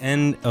is the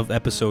end of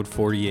episode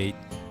 48.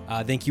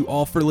 Thank you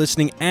all for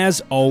listening.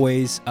 As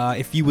always,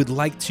 if you would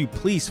like to,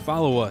 please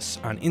follow us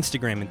on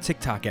Instagram and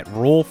TikTok at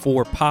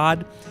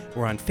Roll4Pod.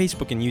 We're on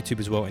Facebook and YouTube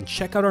as well. And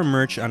check out our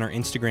merch on our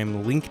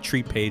Instagram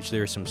Linktree page.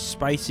 There's some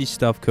spicy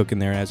stuff cooking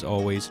there, as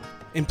always.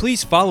 And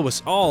please follow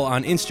us all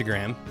on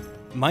Instagram.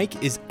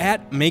 Mike is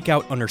at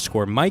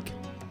makeout_Mike.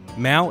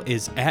 Mal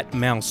is at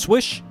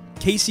MalSwish.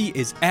 Casey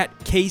is at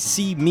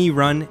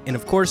KCMeRun. And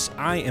of course,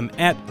 I am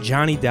at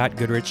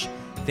Johnny.Goodrich.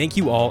 Thank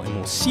you all, and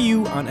we'll see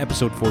you on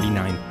episode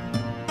 49.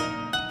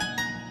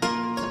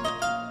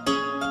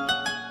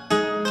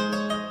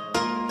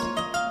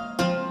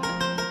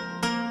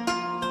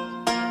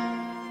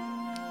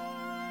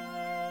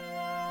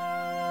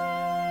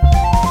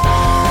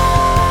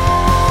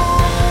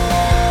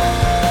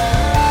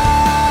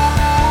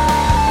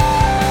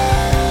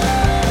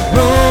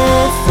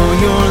 Roll for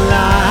your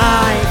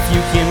life,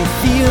 you can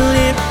feel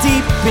it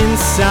deep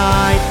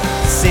inside.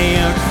 Say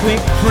a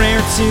quick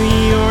prayer to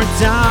your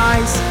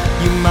dice,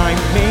 you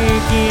might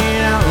make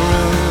it out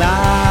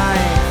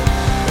alive.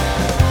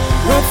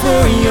 Roll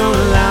for your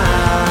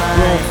life,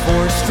 roll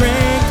for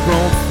strength,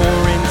 roll for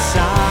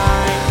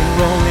insight. And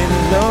rolling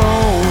low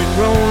and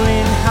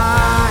rolling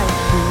high,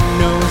 who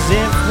knows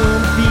if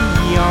we'll be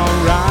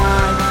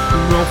alright.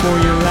 Roll for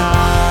your life.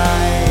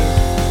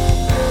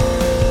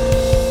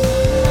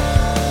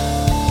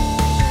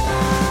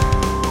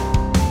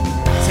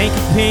 Take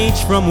a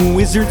page from a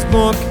wizard's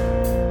book.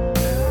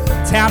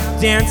 Tap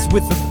dance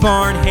with the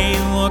bard. Hey,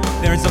 look,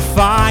 there's a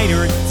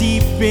fighter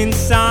deep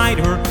inside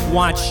her.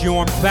 Watch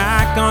your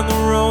back on the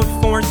road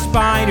for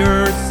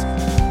spiders.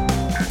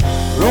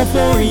 Roll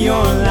for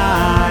your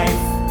life.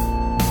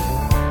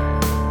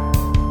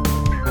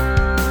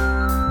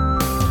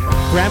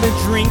 Grab a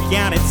drink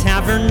at a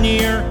tavern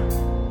near.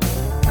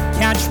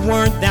 Catch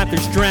word that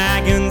there's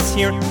dragons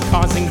here,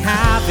 causing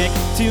havoc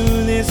to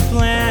this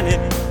planet.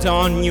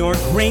 Don your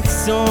great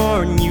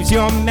sword and use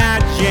your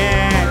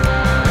magic.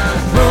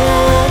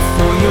 Roll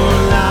for your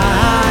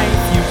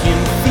life, you can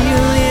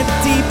feel it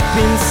deep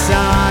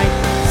inside.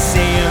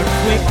 Say a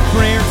quick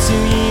prayer to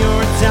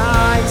your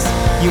dice,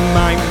 you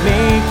might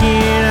make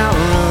it out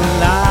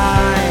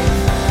alive.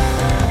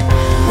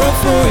 Roll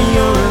for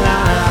your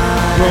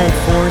life, roll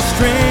for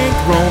strength,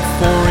 roll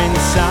for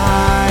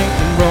insight.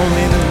 And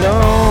rolling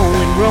low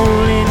and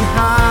rolling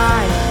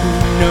high, who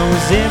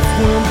knows if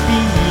we'll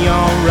be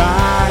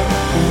alright.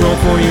 Roll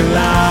for your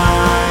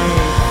life,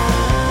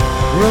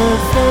 roll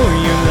for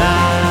your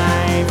life.